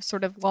I have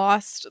sort of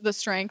lost the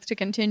strength to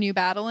continue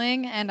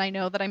battling, and I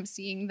know that I'm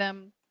seeing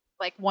them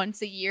like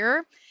once a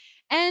year,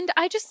 and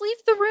I just leave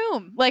the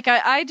room. Like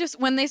I just,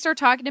 when they start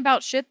talking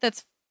about shit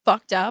that's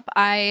fucked up,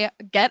 I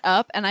get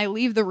up and I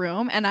leave the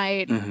room, and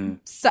I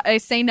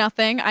say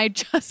nothing. I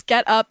just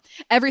get up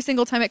every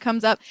single time it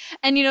comes up.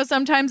 And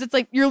sometimes it's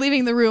like you're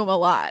leaving the room a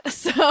lot.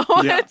 So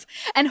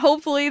and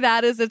hopefully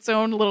that is its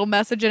own little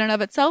message in and of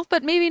itself,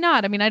 but maybe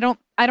not. I mean, I don't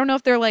know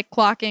if they're like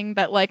clocking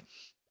that like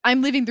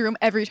I'm leaving the room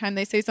every time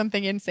they say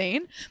something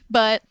insane,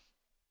 but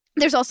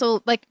there's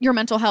also like your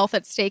mental health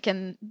at stake.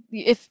 And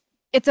if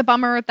it's a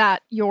bummer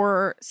that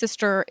your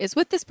sister is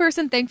with this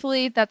person.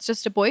 Thankfully, that's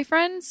just a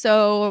boyfriend.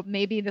 So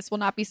maybe this will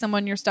not be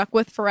someone you're stuck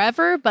with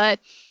forever.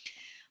 But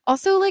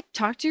also, like,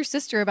 talk to your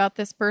sister about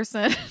this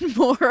person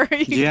more.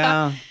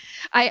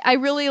 I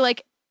really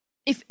like,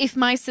 if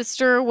my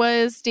sister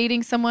was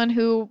dating someone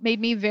who made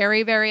me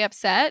very, very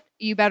upset,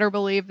 you better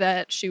believe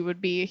that she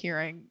would be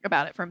hearing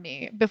about it from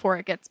me before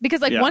it gets, because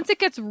like once it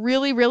gets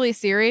really, really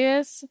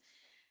serious,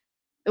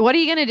 what are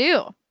you going to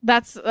do?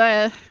 That's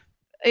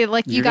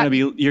you're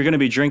gonna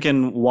be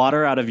drinking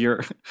water out of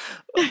your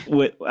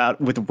with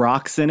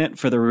rocks in it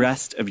for the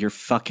rest of your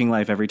fucking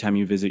life every time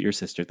you visit your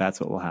sister.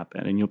 That's what will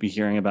happen, and you'll be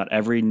hearing about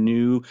every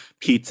new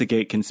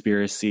Pizzagate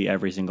conspiracy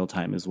every single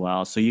time as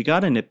well. So you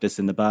got to nip this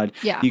in the bud.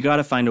 Yeah, you got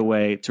to find a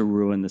way to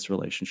ruin this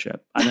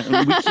relationship.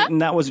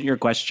 And that wasn't your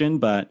question,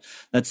 but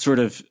that's sort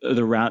of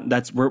the round.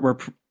 That's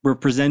we're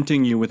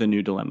presenting you with a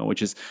new dilemma,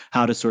 which is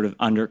how to sort of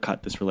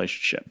undercut this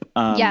relationship.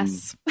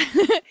 Yes,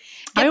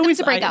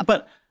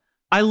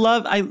 I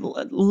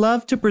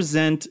love to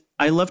present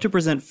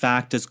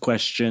fact as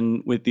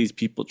question with these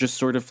people, just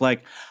sort of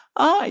like,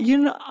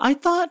 I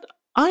thought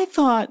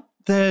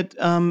that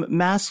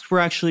masks were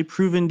actually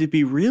proven to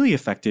be really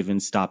effective in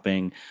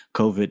stopping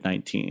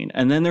COVID-19.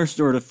 And then they're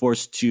sort of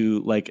forced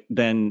to like,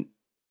 then,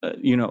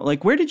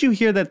 like, where did you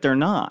hear that they're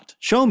not?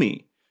 Show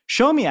me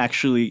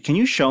actually. Can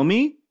you show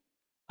me?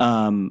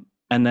 And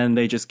then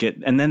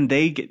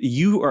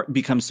you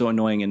become so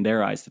annoying in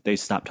their eyes that they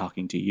stop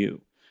talking to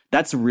you.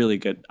 That's really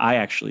good. I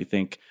actually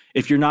think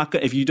if you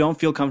don't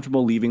feel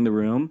comfortable leaving the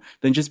room,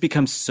 then just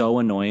become so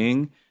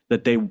annoying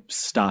that they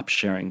stop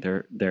sharing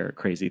their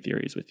crazy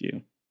theories with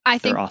you. I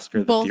think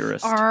Oscar both the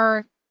theorist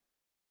are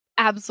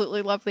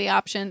absolutely lovely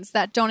options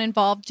that don't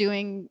involve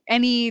doing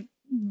any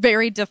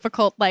very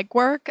difficult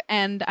legwork.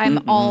 And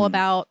I'm all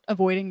about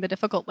avoiding the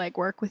difficult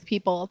legwork with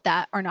people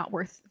that are not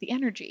worth the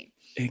energy.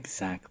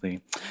 Exactly.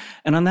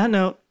 And on that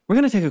note, we're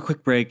going to take a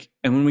quick break,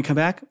 and when we come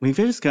back, we've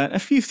just got a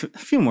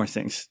few more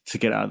things to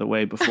get out of the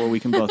way before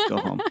we can both go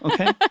home,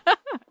 okay?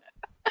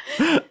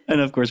 And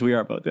of course, we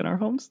are both in our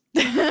homes.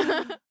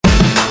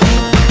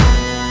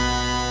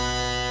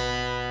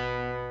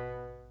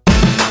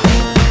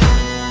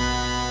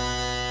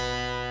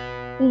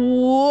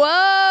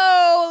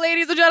 Whoa,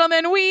 ladies and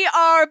gentlemen, we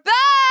are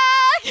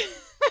back!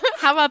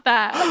 How about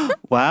that?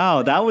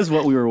 Wow, that was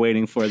what we were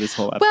waiting for this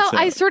whole episode.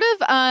 Well, I sort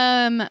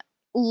of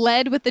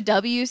led with the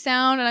W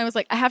sound, and I was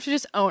like, I have to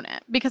just own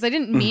it because I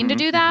didn't mean to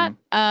do that.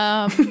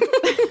 I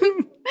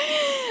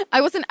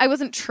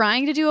wasn't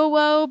trying to do a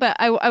whoa, but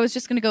I was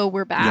just gonna go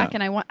we're back,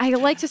 and I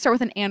like to start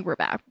with an and we're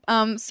back.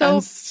 And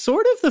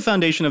sort of the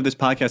foundation of this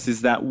podcast is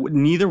that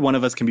neither one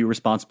of us can be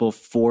responsible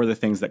for the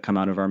things that come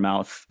out of our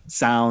mouth,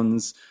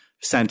 sounds,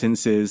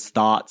 sentences,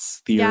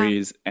 thoughts,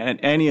 theories, and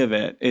any of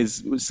it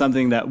is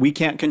something that we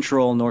can't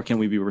control, nor can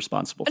we be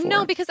responsible for.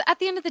 No, because at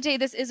the end of the day,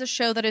 this is a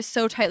show that is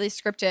so tightly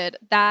scripted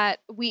that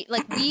we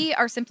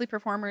are simply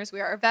performers. We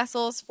are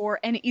vessels for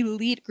an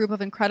elite group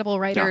of incredible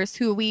writers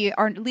who we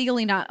are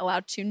legally not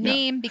allowed to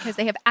name because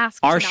they have asked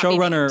our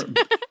showrunner.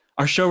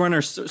 Our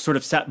showrunner sort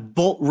of sat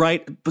bolt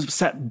right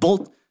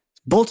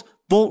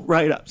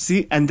up.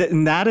 See, and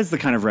that is the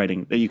kind of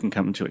writing that you can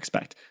come to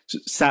expect. So,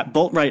 sat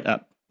bolt right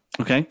up.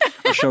 Okay.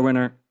 Our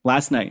showrunner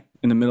last night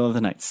in the middle of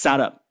the night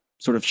sat up,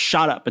 sort of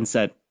shot up and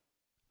said,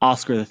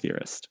 Oscar the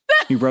theorist.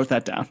 He wrote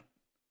that down.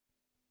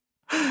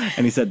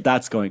 And he said,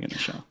 that's going in the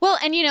show. Well,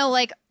 and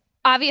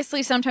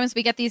obviously sometimes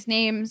we get these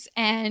names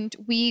and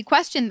we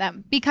question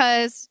them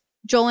because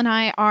Joel and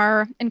I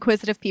are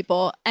inquisitive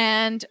people.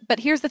 But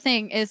here's the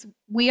thing is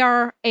we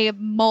are a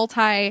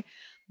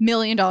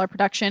million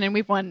production, and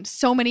we've won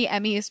so many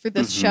Emmys for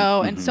this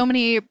show and so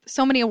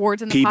many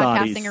awards in the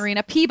podcasting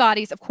arena.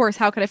 Peabodys, of course.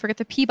 How could I forget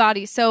the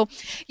Peabodys? So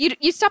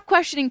you stop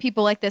questioning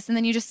people like this, and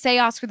then you just say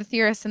Oscar the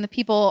Theorist, and the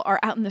people are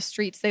out in the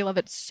streets. They love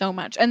it so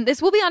much, and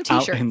this will be on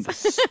T-shirts. Out in the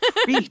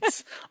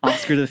streets,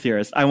 Oscar the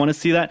Theorist. I want to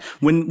see that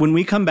when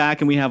we come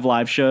back and we have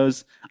live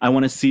shows. I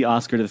want to see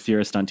Oscar the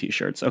Theorist on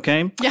T-shirts.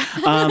 Okay.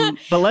 Yeah.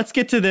 But let's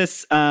get to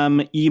this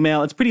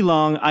email. It's pretty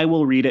long. I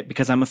will read it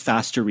because I'm a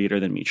faster reader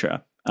than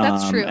Mitra.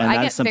 That's true. And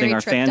that's something our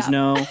fans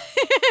know.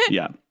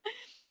 Yeah.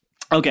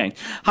 Okay.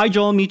 Hi,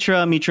 Joel,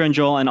 Mitra, and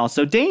Joel, and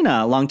also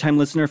Dana, longtime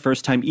listener,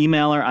 first-time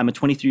emailer. I'm a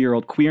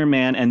 23-year-old queer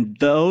man, and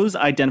those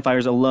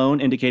identifiers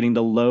alone indicating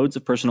the loads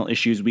of personal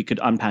issues we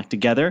could unpack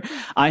together.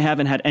 I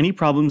haven't had any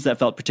problems that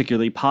felt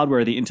particularly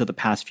pod-worthy until the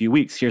past few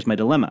weeks. Here's my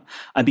dilemma.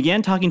 I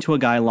began talking to a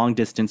guy long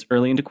distance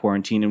early into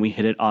quarantine, and we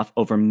hit it off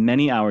over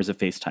many hours of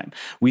FaceTime.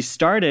 We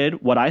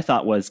started what I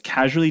thought was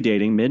casually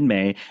dating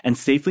mid-May and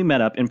safely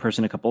met up in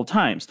person a couple of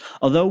times.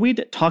 Although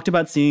we'd talked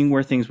about seeing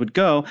where things would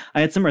go,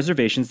 I had some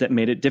reservations that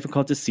made it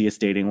difficult to see us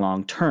dating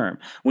long term.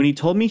 When he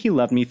told me he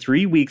loved me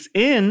 3 weeks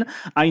in,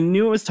 I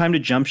knew it was time to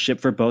jump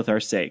ship for both our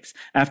sakes.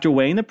 After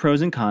weighing the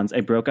pros and cons,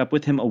 I broke up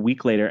with him a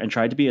week later and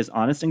tried to be as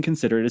honest and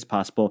considerate as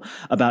possible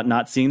about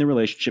not seeing the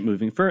relationship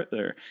moving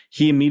further.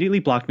 He immediately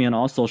blocked me on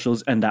all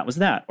socials, and that was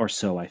that, or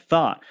so I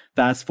thought.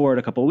 Fast forward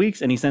a couple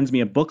weeks, and he sends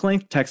me a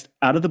book-length text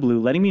out of the blue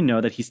letting me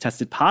know that he's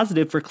tested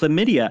positive for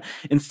chlamydia.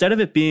 Instead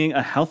of it being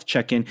a health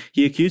check-in,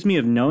 he accused me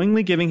of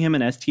knowingly giving him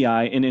an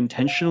STI and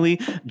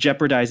intentionally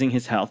jeopardizing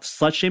his health,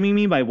 slut-shaming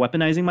me by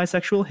weaponizing my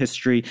sexual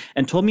history,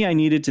 and told me I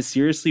needed to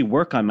seriously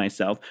work on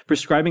myself,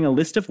 prescribing a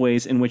list of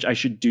ways in which I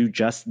should do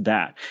just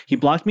that. He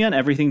blocked me on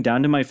everything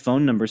down to my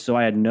phone number, so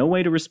I had no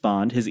way to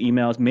respond. His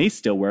emails may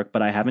still work,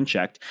 but I haven't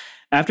checked.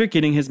 After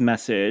getting his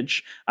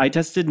message, I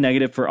tested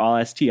negative for all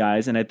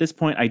STIs, and at this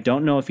point, I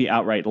don't know if he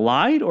outright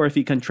lied or if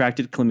he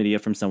contracted chlamydia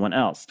from someone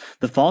else.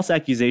 The false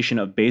accusation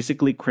of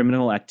basically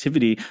criminal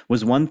activity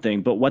was one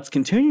thing, but what's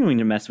continuing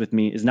to mess with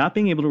me is not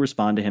being able to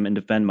respond to him and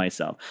defend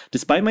myself.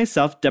 Despite my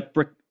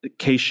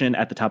self-deprecation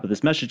at the top of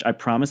this message, I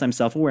promise I'm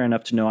self-aware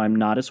enough to know I'm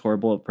not as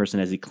horrible a person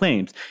as he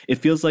claims. It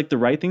feels like the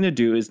right thing to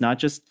do is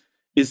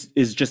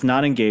just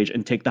not engage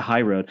and take the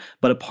high road,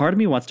 but a part of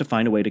me wants to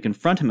find a way to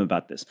confront him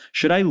about this.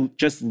 Should I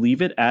just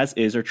leave it as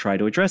is or try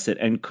to address it?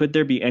 And could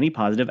there be any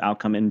positive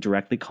outcome in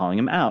directly calling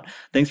him out?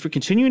 Thanks for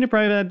continuing to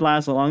provide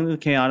blast along the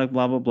chaotic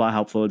blah, blah, blah,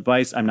 helpful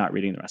advice. I'm not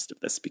reading the rest of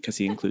this because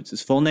he includes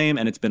his full name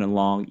and it's been a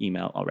long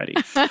email already.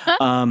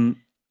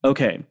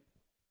 Okay.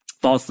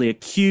 Falsely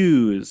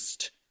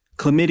accused.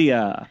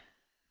 Chlamydia.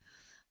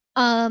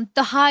 The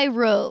high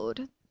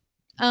road.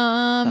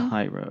 The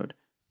high road.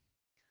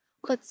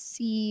 Let's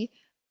see.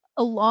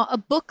 A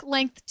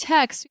book-length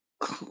text.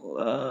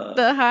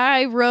 The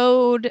high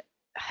road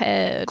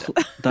head.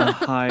 The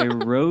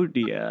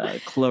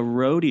Hyrodia.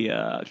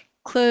 Chlorodia.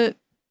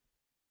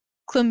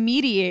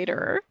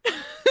 Chlamydiator.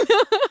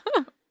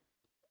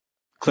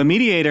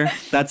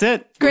 Chlamydiator. That's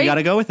it. Great. We got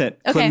to go with it.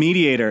 Okay.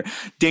 Chlamydiator.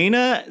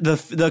 Dana,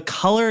 the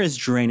color is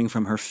draining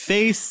from her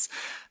face.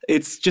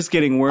 It's just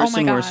getting worse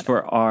and worse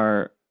for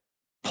our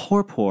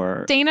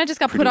poor Dana just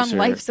got producer. put on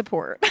life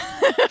support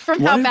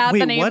from how bad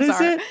the names are. What is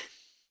it?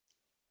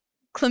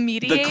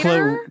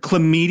 Chlamydiator?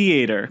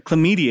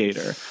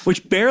 Chlamydiator,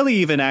 which barely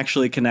even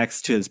actually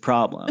connects to his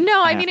problem.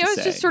 No, I mean, it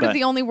was just sort of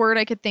the only word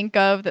I could think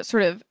of that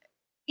sort of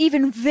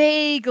even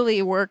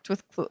vaguely worked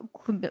with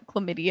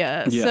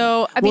chlamydia. Yeah.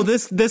 So, I mean,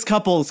 this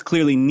couple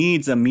clearly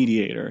needs a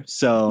mediator.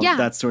 So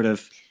that's sort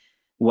of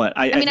what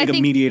I think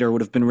a mediator would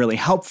have been really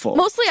helpful.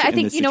 Mostly, I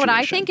think, you know what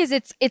I think is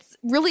it's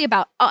really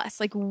about us.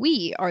 Like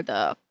we are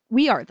the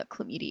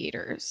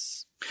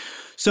chlamydiators.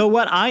 So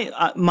what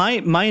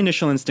my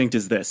initial instinct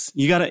is this: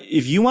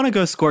 if you want to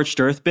go scorched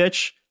earth,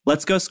 bitch,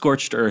 let's go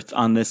scorched earth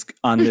on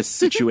this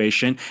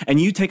situation. And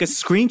you take a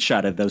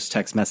screenshot of those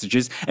text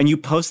messages and you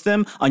post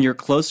them on your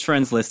close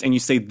friends list, and you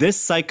say, "This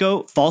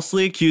psycho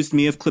falsely accused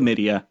me of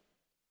chlamydia."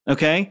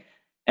 Okay.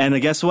 And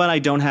guess what? I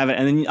don't have it.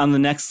 And then on the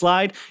next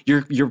slide,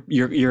 your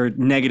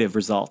negative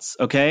results.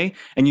 Okay.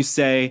 And you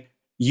say,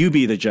 "You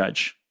be the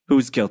judge.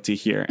 Who's guilty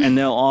here?" And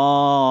they'll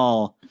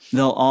all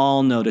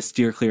know to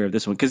steer clear of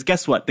this one. Because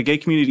guess what? The gay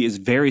community is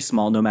very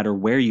small, no matter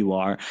where you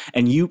are.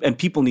 And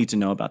people need to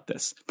know about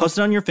this. Post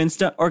it on your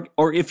Finsta,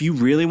 or if you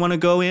really want to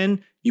go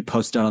in, you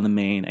post it on the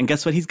main. And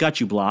guess what? He's got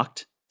you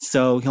blocked,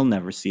 so he'll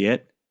never see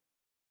it.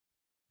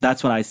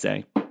 That's what I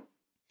say.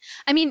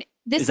 I mean,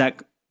 is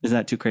that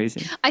too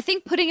crazy? I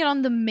think putting it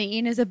on the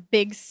main is a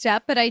big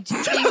step, but I do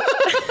think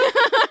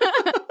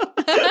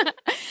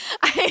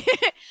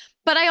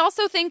but I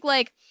also think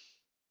like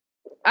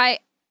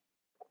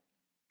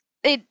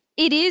it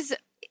is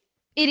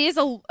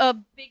a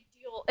big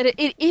deal.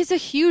 It is a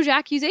huge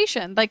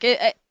accusation. Like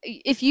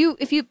if you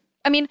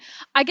I mean,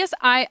 I guess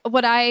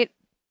what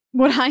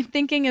I'm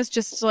thinking is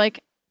just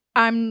like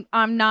I'm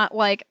not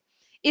like,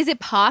 is it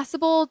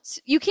possible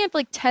you can't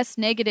like test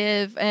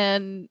negative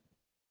and...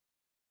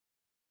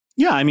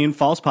 Yeah, I mean,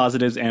 false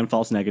positives and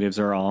false negatives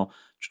are all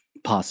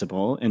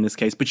possible in this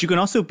case, but you can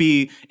also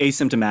be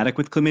asymptomatic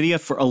with chlamydia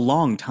for a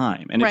long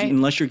time. And Right.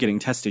 unless you're getting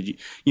tested,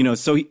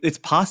 so it's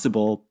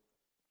possible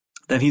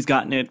that he's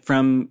gotten it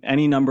from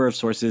any number of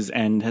sources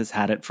and has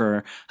had it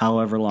for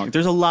however long.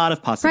 There's a lot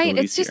of possibilities.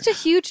 Right. It's just here. a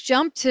huge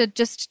jump to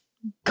just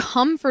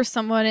come for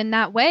someone in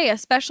that way,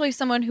 especially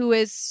someone who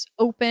is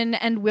open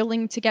and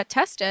willing to get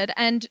tested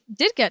and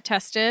did get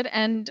tested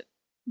and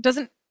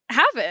doesn't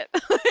have it.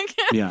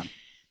 Yeah.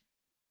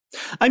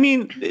 I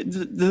mean,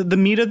 the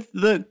meat of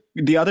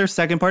the other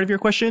second part of your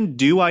question,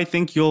 do I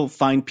think you'll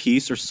find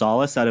peace or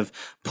solace out of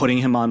putting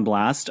him on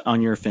blast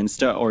on your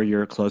Finsta or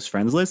your close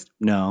friends list?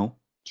 No.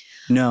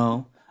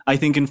 I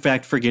think, in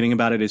fact, forgetting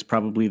about it is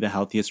probably the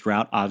healthiest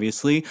route,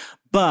 obviously.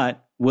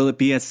 But will it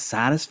be as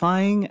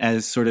satisfying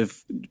as sort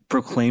of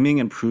proclaiming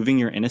and proving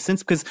your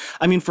innocence? Because,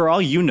 I mean, for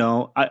all you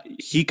know,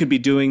 he could be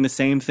doing the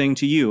same thing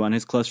to you on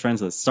his close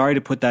friends list. Sorry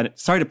to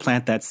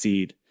plant that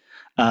seed.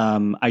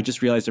 I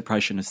just realized I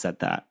probably shouldn't have said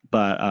that,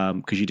 but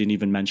because you didn't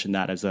even mention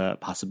that as a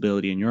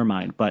possibility in your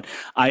mind. But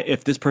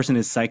if this person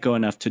is psycho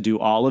enough to do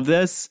all of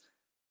this,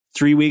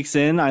 3 weeks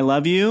in, I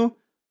love you,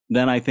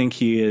 then I think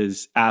he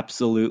is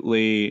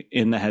absolutely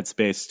in the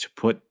headspace to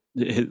put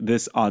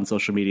this on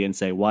social media and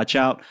say, watch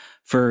out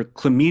for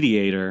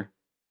chlamydiator,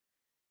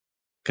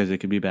 because it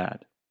could be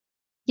bad.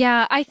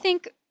 Yeah, I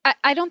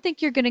don't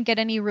think you're going to get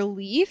any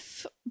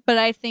relief, but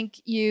I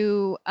think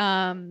you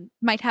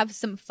might have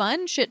some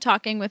fun shit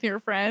talking with your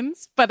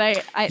friends. But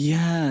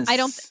yes. I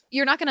don't.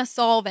 You're not going to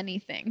solve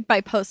anything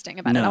by posting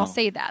about it. No. I'll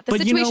say that the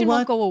But you know situation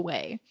won't what? go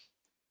away.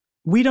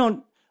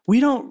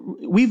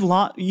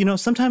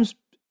 Sometimes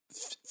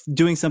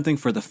doing something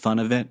for the fun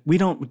of it, we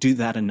don't do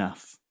that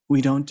enough.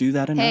 We don't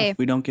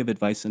give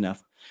advice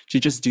enough to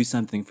just do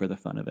something for the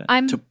fun of it.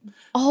 I'm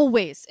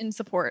always in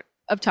support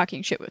of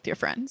talking shit with your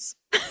friends.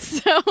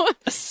 So,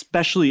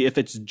 especially if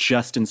it's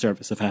just in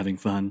service of having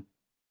fun.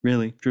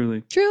 Really,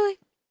 truly.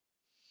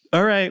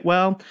 All right.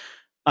 Well,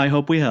 I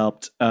hope we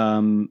helped.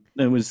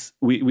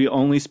 We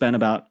only spent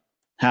about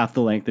half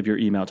the length of your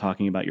email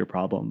talking about your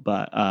problem,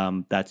 but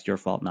that's your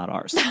fault, not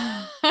ours.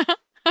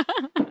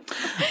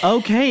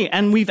 Okay,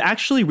 and we've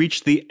actually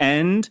reached the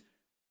end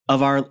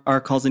of our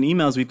calls and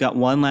emails. We've got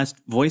one last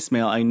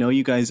voicemail. I know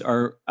you guys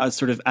are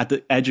sort of at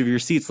the edge of your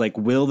seats. Like,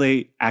 will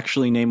they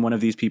actually name one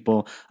of these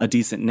people a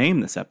decent name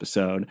this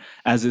episode,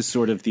 as is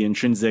sort of the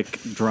intrinsic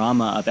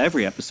drama of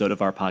every episode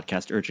of our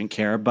podcast, Urgent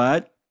Care?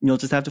 But you'll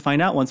just have to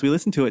find out once we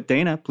listen to it.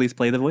 Dana, please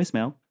play the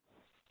voicemail.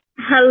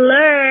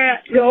 Hello,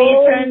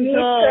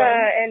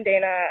 Mitra and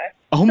Dana.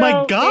 Oh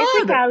my God!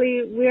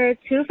 Basically, we're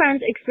two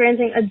friends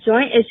experiencing a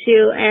joint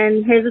issue,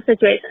 and here's the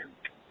situation.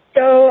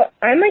 So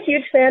I'm a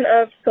huge fan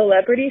of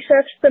celebrity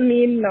chef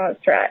Samin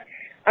Nosrat.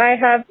 I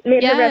have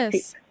made her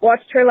recipes,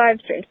 watched her live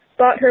streams,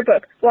 bought her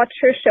books, watched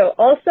her show.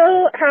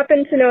 Also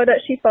happen to know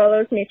that she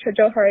follows Mitra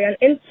Johari on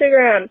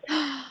Instagram.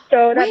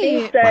 So that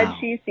being said,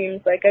 she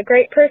seems like a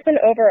great person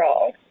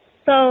overall.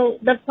 So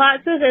the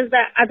plot twist is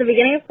that at the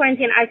beginning of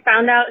quarantine, I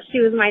found out she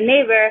was my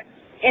neighbor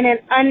in an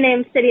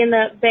unnamed city in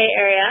the Bay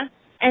Area.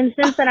 And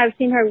since then, I've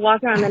seen her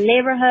walk around the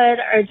neighborhood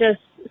or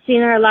just seen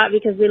her a lot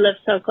because we live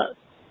so close.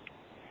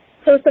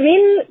 So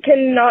Samin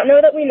cannot know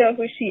that we know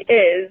who she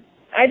is.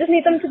 I just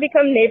need them to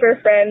become neighbor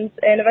friends,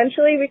 and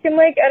eventually we can,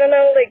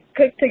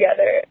 cook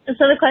together.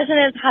 So the question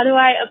is, how do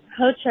I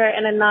approach her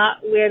in a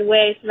not weird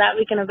way so that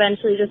we can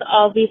eventually just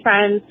all be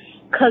friends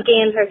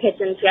cooking in her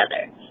kitchen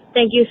together?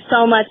 Thank you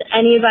so much.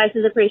 Any advice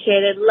is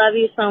appreciated. Love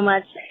you so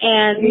much.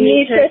 And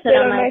Mitra, sit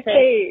on my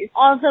face.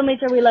 Also,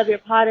 Mitra, we love your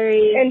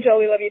pottery. And Joel,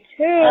 we love you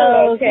too.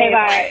 Okay,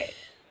 bye.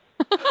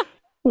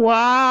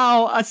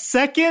 Wow, a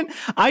second?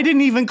 I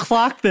didn't even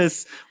clock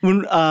this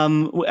when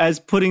as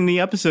putting the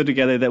episode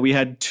together that we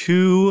had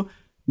two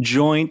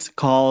joint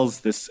calls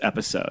this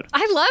episode.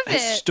 I love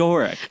it.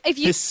 Historic.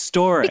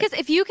 Because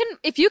if you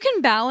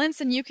can balance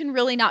and you can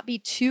really not be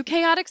too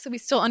chaotic so we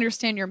still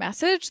understand your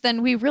message,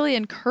 then we really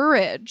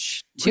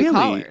encourage two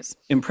callers.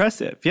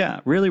 Impressive. Yeah,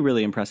 really,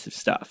 really impressive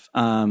stuff.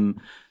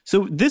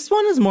 So this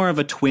one is more of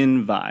a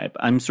twin vibe.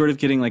 I'm sort of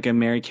getting like a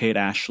Mary-Kate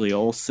Ashley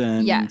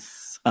Olsen.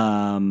 Yes.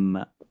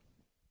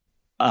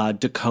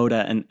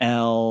 Dakota and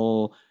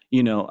Elle,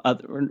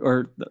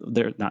 or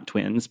they're not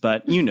twins,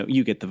 but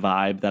you get the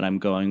vibe that I'm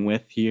going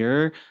with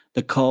here.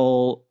 The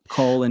Cole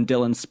and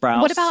Dylan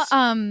Sprouse. What about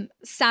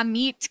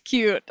Samit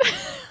Cute?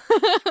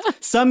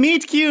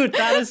 Samit Cute.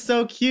 That is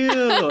so cute.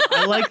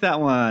 I like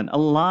that one a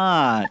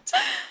lot.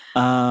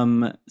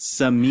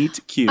 Samit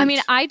Cute. I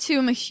mean, I too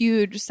am a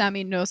huge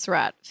Samin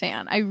Nosrat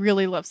fan. I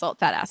really love Salt,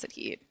 Fat, Acid,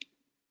 Heat.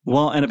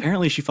 Well, and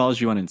apparently she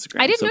follows you on Instagram.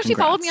 I didn't know she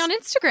followed me on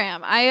Instagram.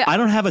 I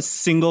don't have a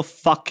single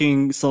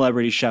fucking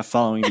celebrity chef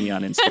following me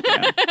on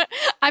Instagram.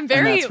 I'm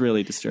and that's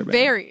really disturbing.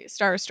 Very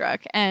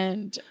starstruck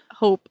and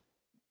hope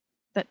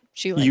that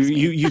she likes me.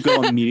 You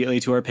go immediately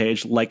to her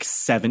page, like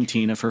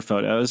 17 of her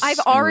photos. I've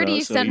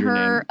already sent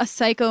her a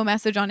psycho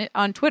message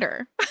on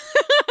Twitter.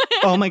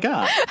 Oh my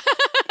God.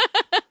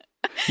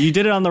 You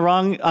did it on the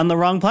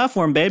wrong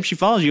platform, babe. She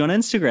follows you on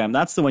Instagram.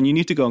 That's the one. You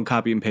need to go and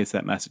copy and paste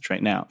that message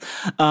right now.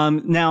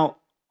 Now,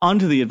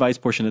 onto the advice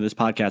portion of this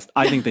podcast.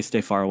 I think they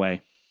stay far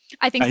away.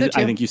 I think so too.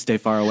 I think you stay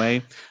far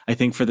away. I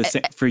think for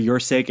for your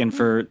sake and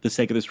for the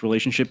sake of this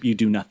relationship, you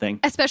do nothing.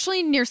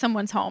 Especially near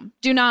someone's home.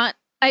 Do not.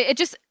 It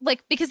just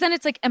like, because then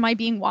it's like, am I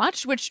being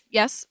watched? Which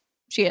yes,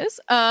 she is.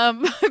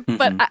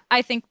 But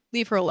I think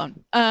leave her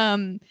alone.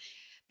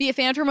 Be a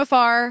fan from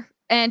afar.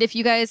 And if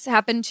you guys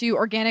happen to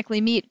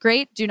organically meet,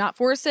 great. Do not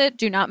force it.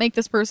 Do not make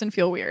this person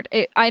feel weird.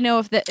 I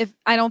know if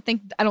I don't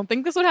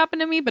think this would happen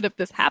to me, but if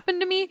this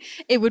happened to me,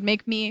 it would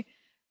make me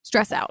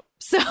stress out.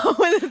 So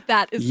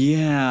that is.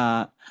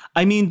 Yeah.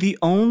 I mean, the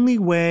only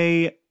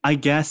way, I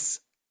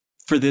guess,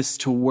 for this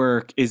to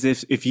work is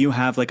if you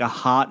have like a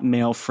hot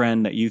male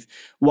friend that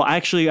well,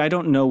 actually, I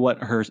don't know what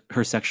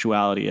her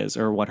sexuality is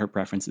or what her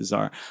preferences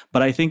are,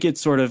 but I think it's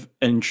sort of,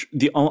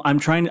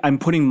 I'm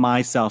putting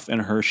myself in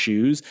her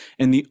shoes,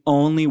 and the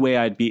only way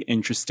I'd be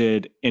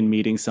interested in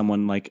meeting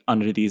someone like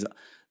under these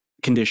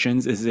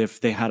conditions is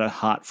if they had a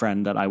hot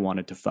friend that I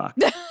wanted to fuck.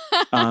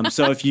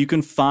 So if you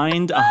can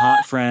find a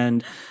hot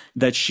friend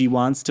that she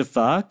wants to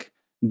fuck,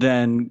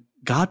 then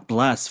God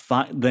bless,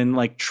 then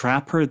like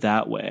trap her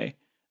that way.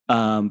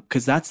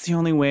 Because that's the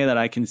only way that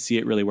I can see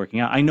it really working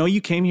out. I know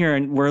you came here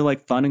and we're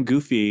like fun and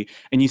goofy,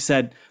 and you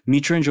said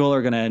Mitra and Joel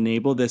are going to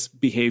enable this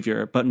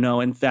behavior, but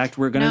no, in fact,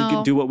 we're going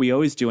to do what we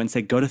always do and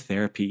say, go to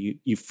therapy,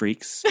 you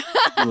freaks,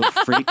 you little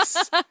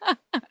freaks.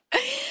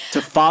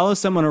 To follow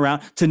someone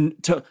around,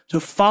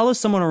 to follow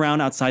someone around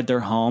outside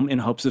their home in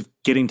hopes of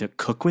getting to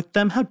cook with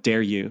them. How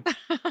dare you?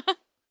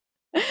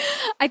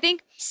 I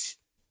think,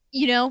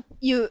 you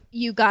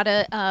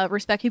gotta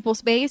respect people's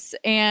space,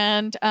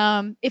 and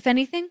if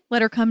anything,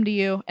 let her come to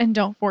you and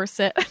don't force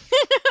it.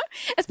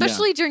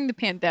 Especially during the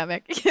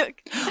pandemic.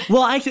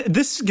 Well,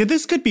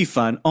 this could be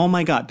fun. Oh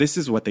my God, this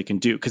is what they can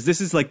do, because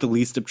this is like the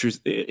least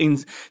obtrusive.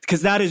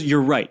 Because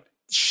you're right.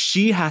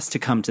 She has to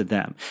come to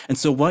them. And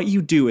so what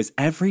you do is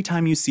every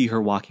time you see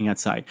her walking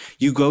outside,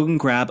 you go and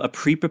grab a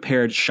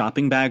pre-prepared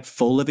shopping bag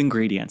full of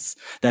ingredients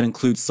that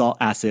include salt,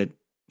 acid,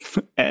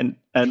 and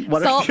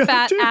what salt,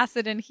 fat,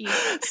 acid, and heat.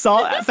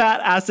 Salt,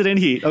 fat, acid, and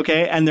heat.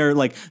 Okay. And they're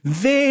like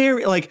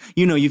very like,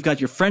 you've got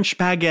your French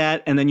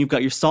baguette, and then you've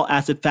got your salt,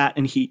 acid, fat,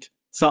 and heat.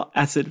 Salt,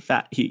 acid,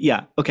 fat, heat.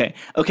 Yeah. Okay.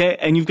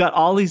 And you've got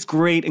all these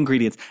great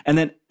ingredients. And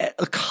then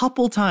a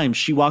couple times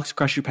she walks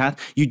across your path,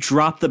 you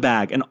drop the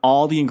bag and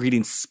all the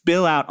ingredients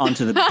spill out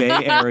onto the Bay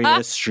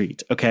Area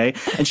street. Okay.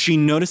 And she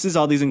notices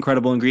all these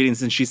incredible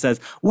ingredients, and she says,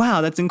 wow,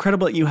 that's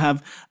incredible that you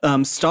have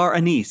star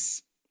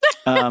anise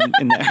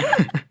in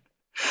there.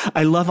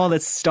 I love all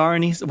that star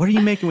anise. What are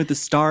you making with the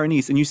star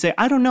anise? And you say,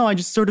 I don't know. I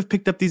just sort of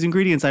picked up these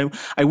ingredients.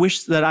 I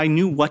wish that I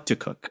knew what to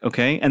cook.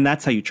 Okay. And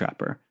that's how you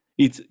trap her.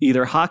 It's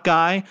either hot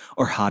guy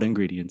or hot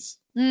ingredients.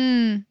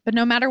 But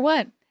no matter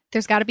what,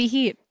 there's got to be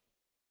heat.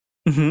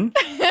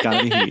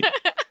 Gotta be heat.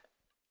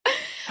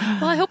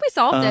 Well, I hope we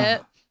solved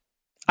it.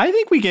 I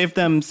think we gave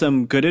them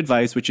some good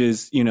advice, which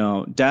is,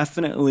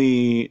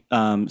 definitely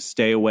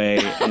stay away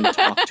and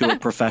talk to a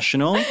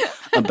professional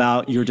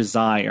about your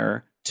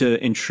desire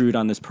to intrude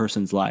on this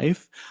person's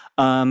life.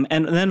 And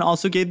then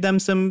also gave them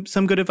some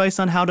good advice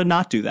on how to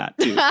not do that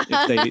too,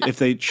 if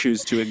they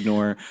choose to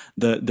ignore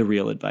the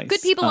real advice.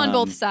 Good people on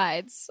both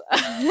sides.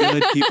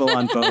 Good people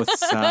on both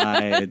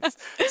sides.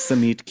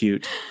 Samit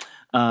cute.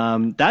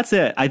 That's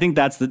it. I think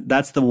that's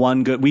the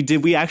one good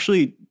we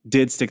actually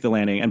did stick the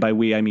landing, and by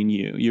we I mean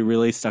you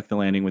really stuck the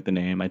landing with the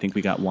name. I think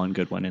we got one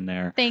good one in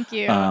there. Thank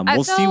you.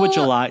 We'll see what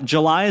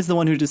July is the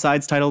one who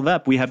decides title of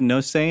ep. We have no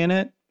say in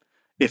it.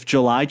 If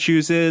July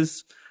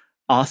chooses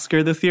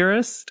Oscar the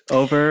Theorist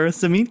over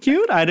Samit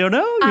Cute, I don't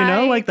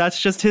know. Like that's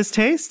just his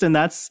taste, and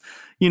that's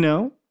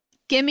Gimme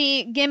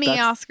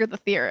Oscar the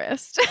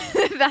Theorist.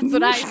 That's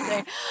what I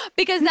say.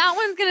 Because that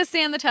one's going to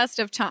stand the test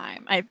of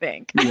time, I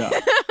think.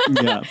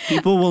 Yeah.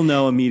 People will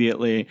know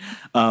immediately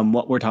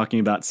what we're talking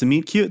about.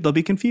 Samit Cute, they'll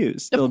be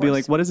confused. They'll be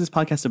like, what is this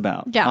podcast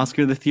about? Yeah.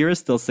 Oscar the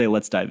Theorist, they'll say,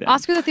 let's dive in.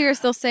 Oscar the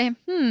Theorist, they'll say,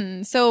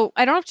 so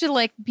I don't have to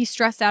like be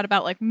stressed out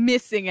about like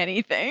missing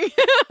anything.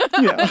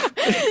 Yeah,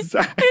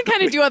 exactly. I can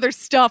kind of do other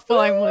stuff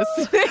while I'm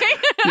listening.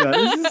 Yeah,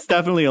 this is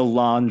definitely a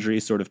laundry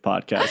sort of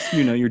podcast.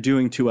 You're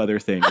doing two other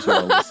things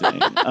while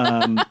listening.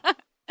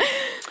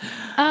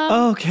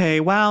 Okay,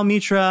 wow,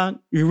 Mitra,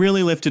 you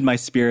really lifted my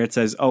spirits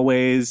as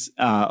always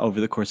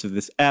over the course of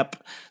this ep.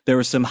 There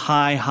were some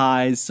high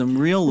highs, some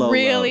real low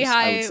really lows,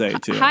 high, I would say,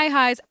 too. High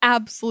highs,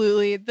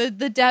 absolutely.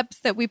 The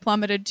depths that we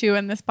plummeted to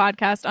in this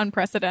podcast,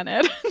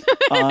 unprecedented.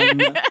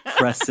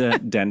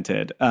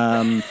 Unprecedented.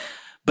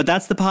 But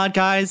that's the pod,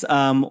 guys.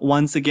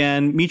 Once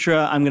again,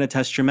 Mitra, I'm going to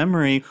test your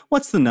memory.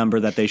 What's the number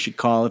that they should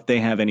call if they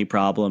have any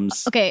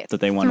problems that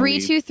they want to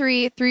leave?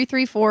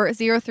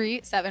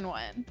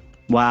 323-334-0371.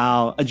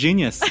 Wow, a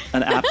genius,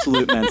 an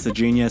absolute Mensa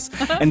genius.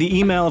 And the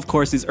email, of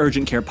course, is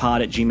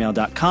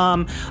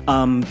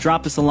urgentcarepod@gmail.com.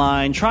 Drop us a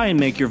line. Try and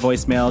make your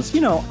voicemails,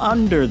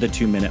 under the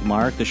 2-minute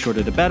mark. The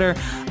shorter, the better.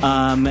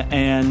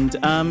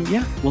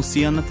 Yeah, we'll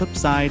see you on the flip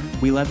side.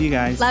 We love you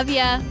guys. Love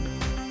ya.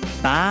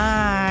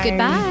 Bye.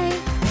 Goodbye.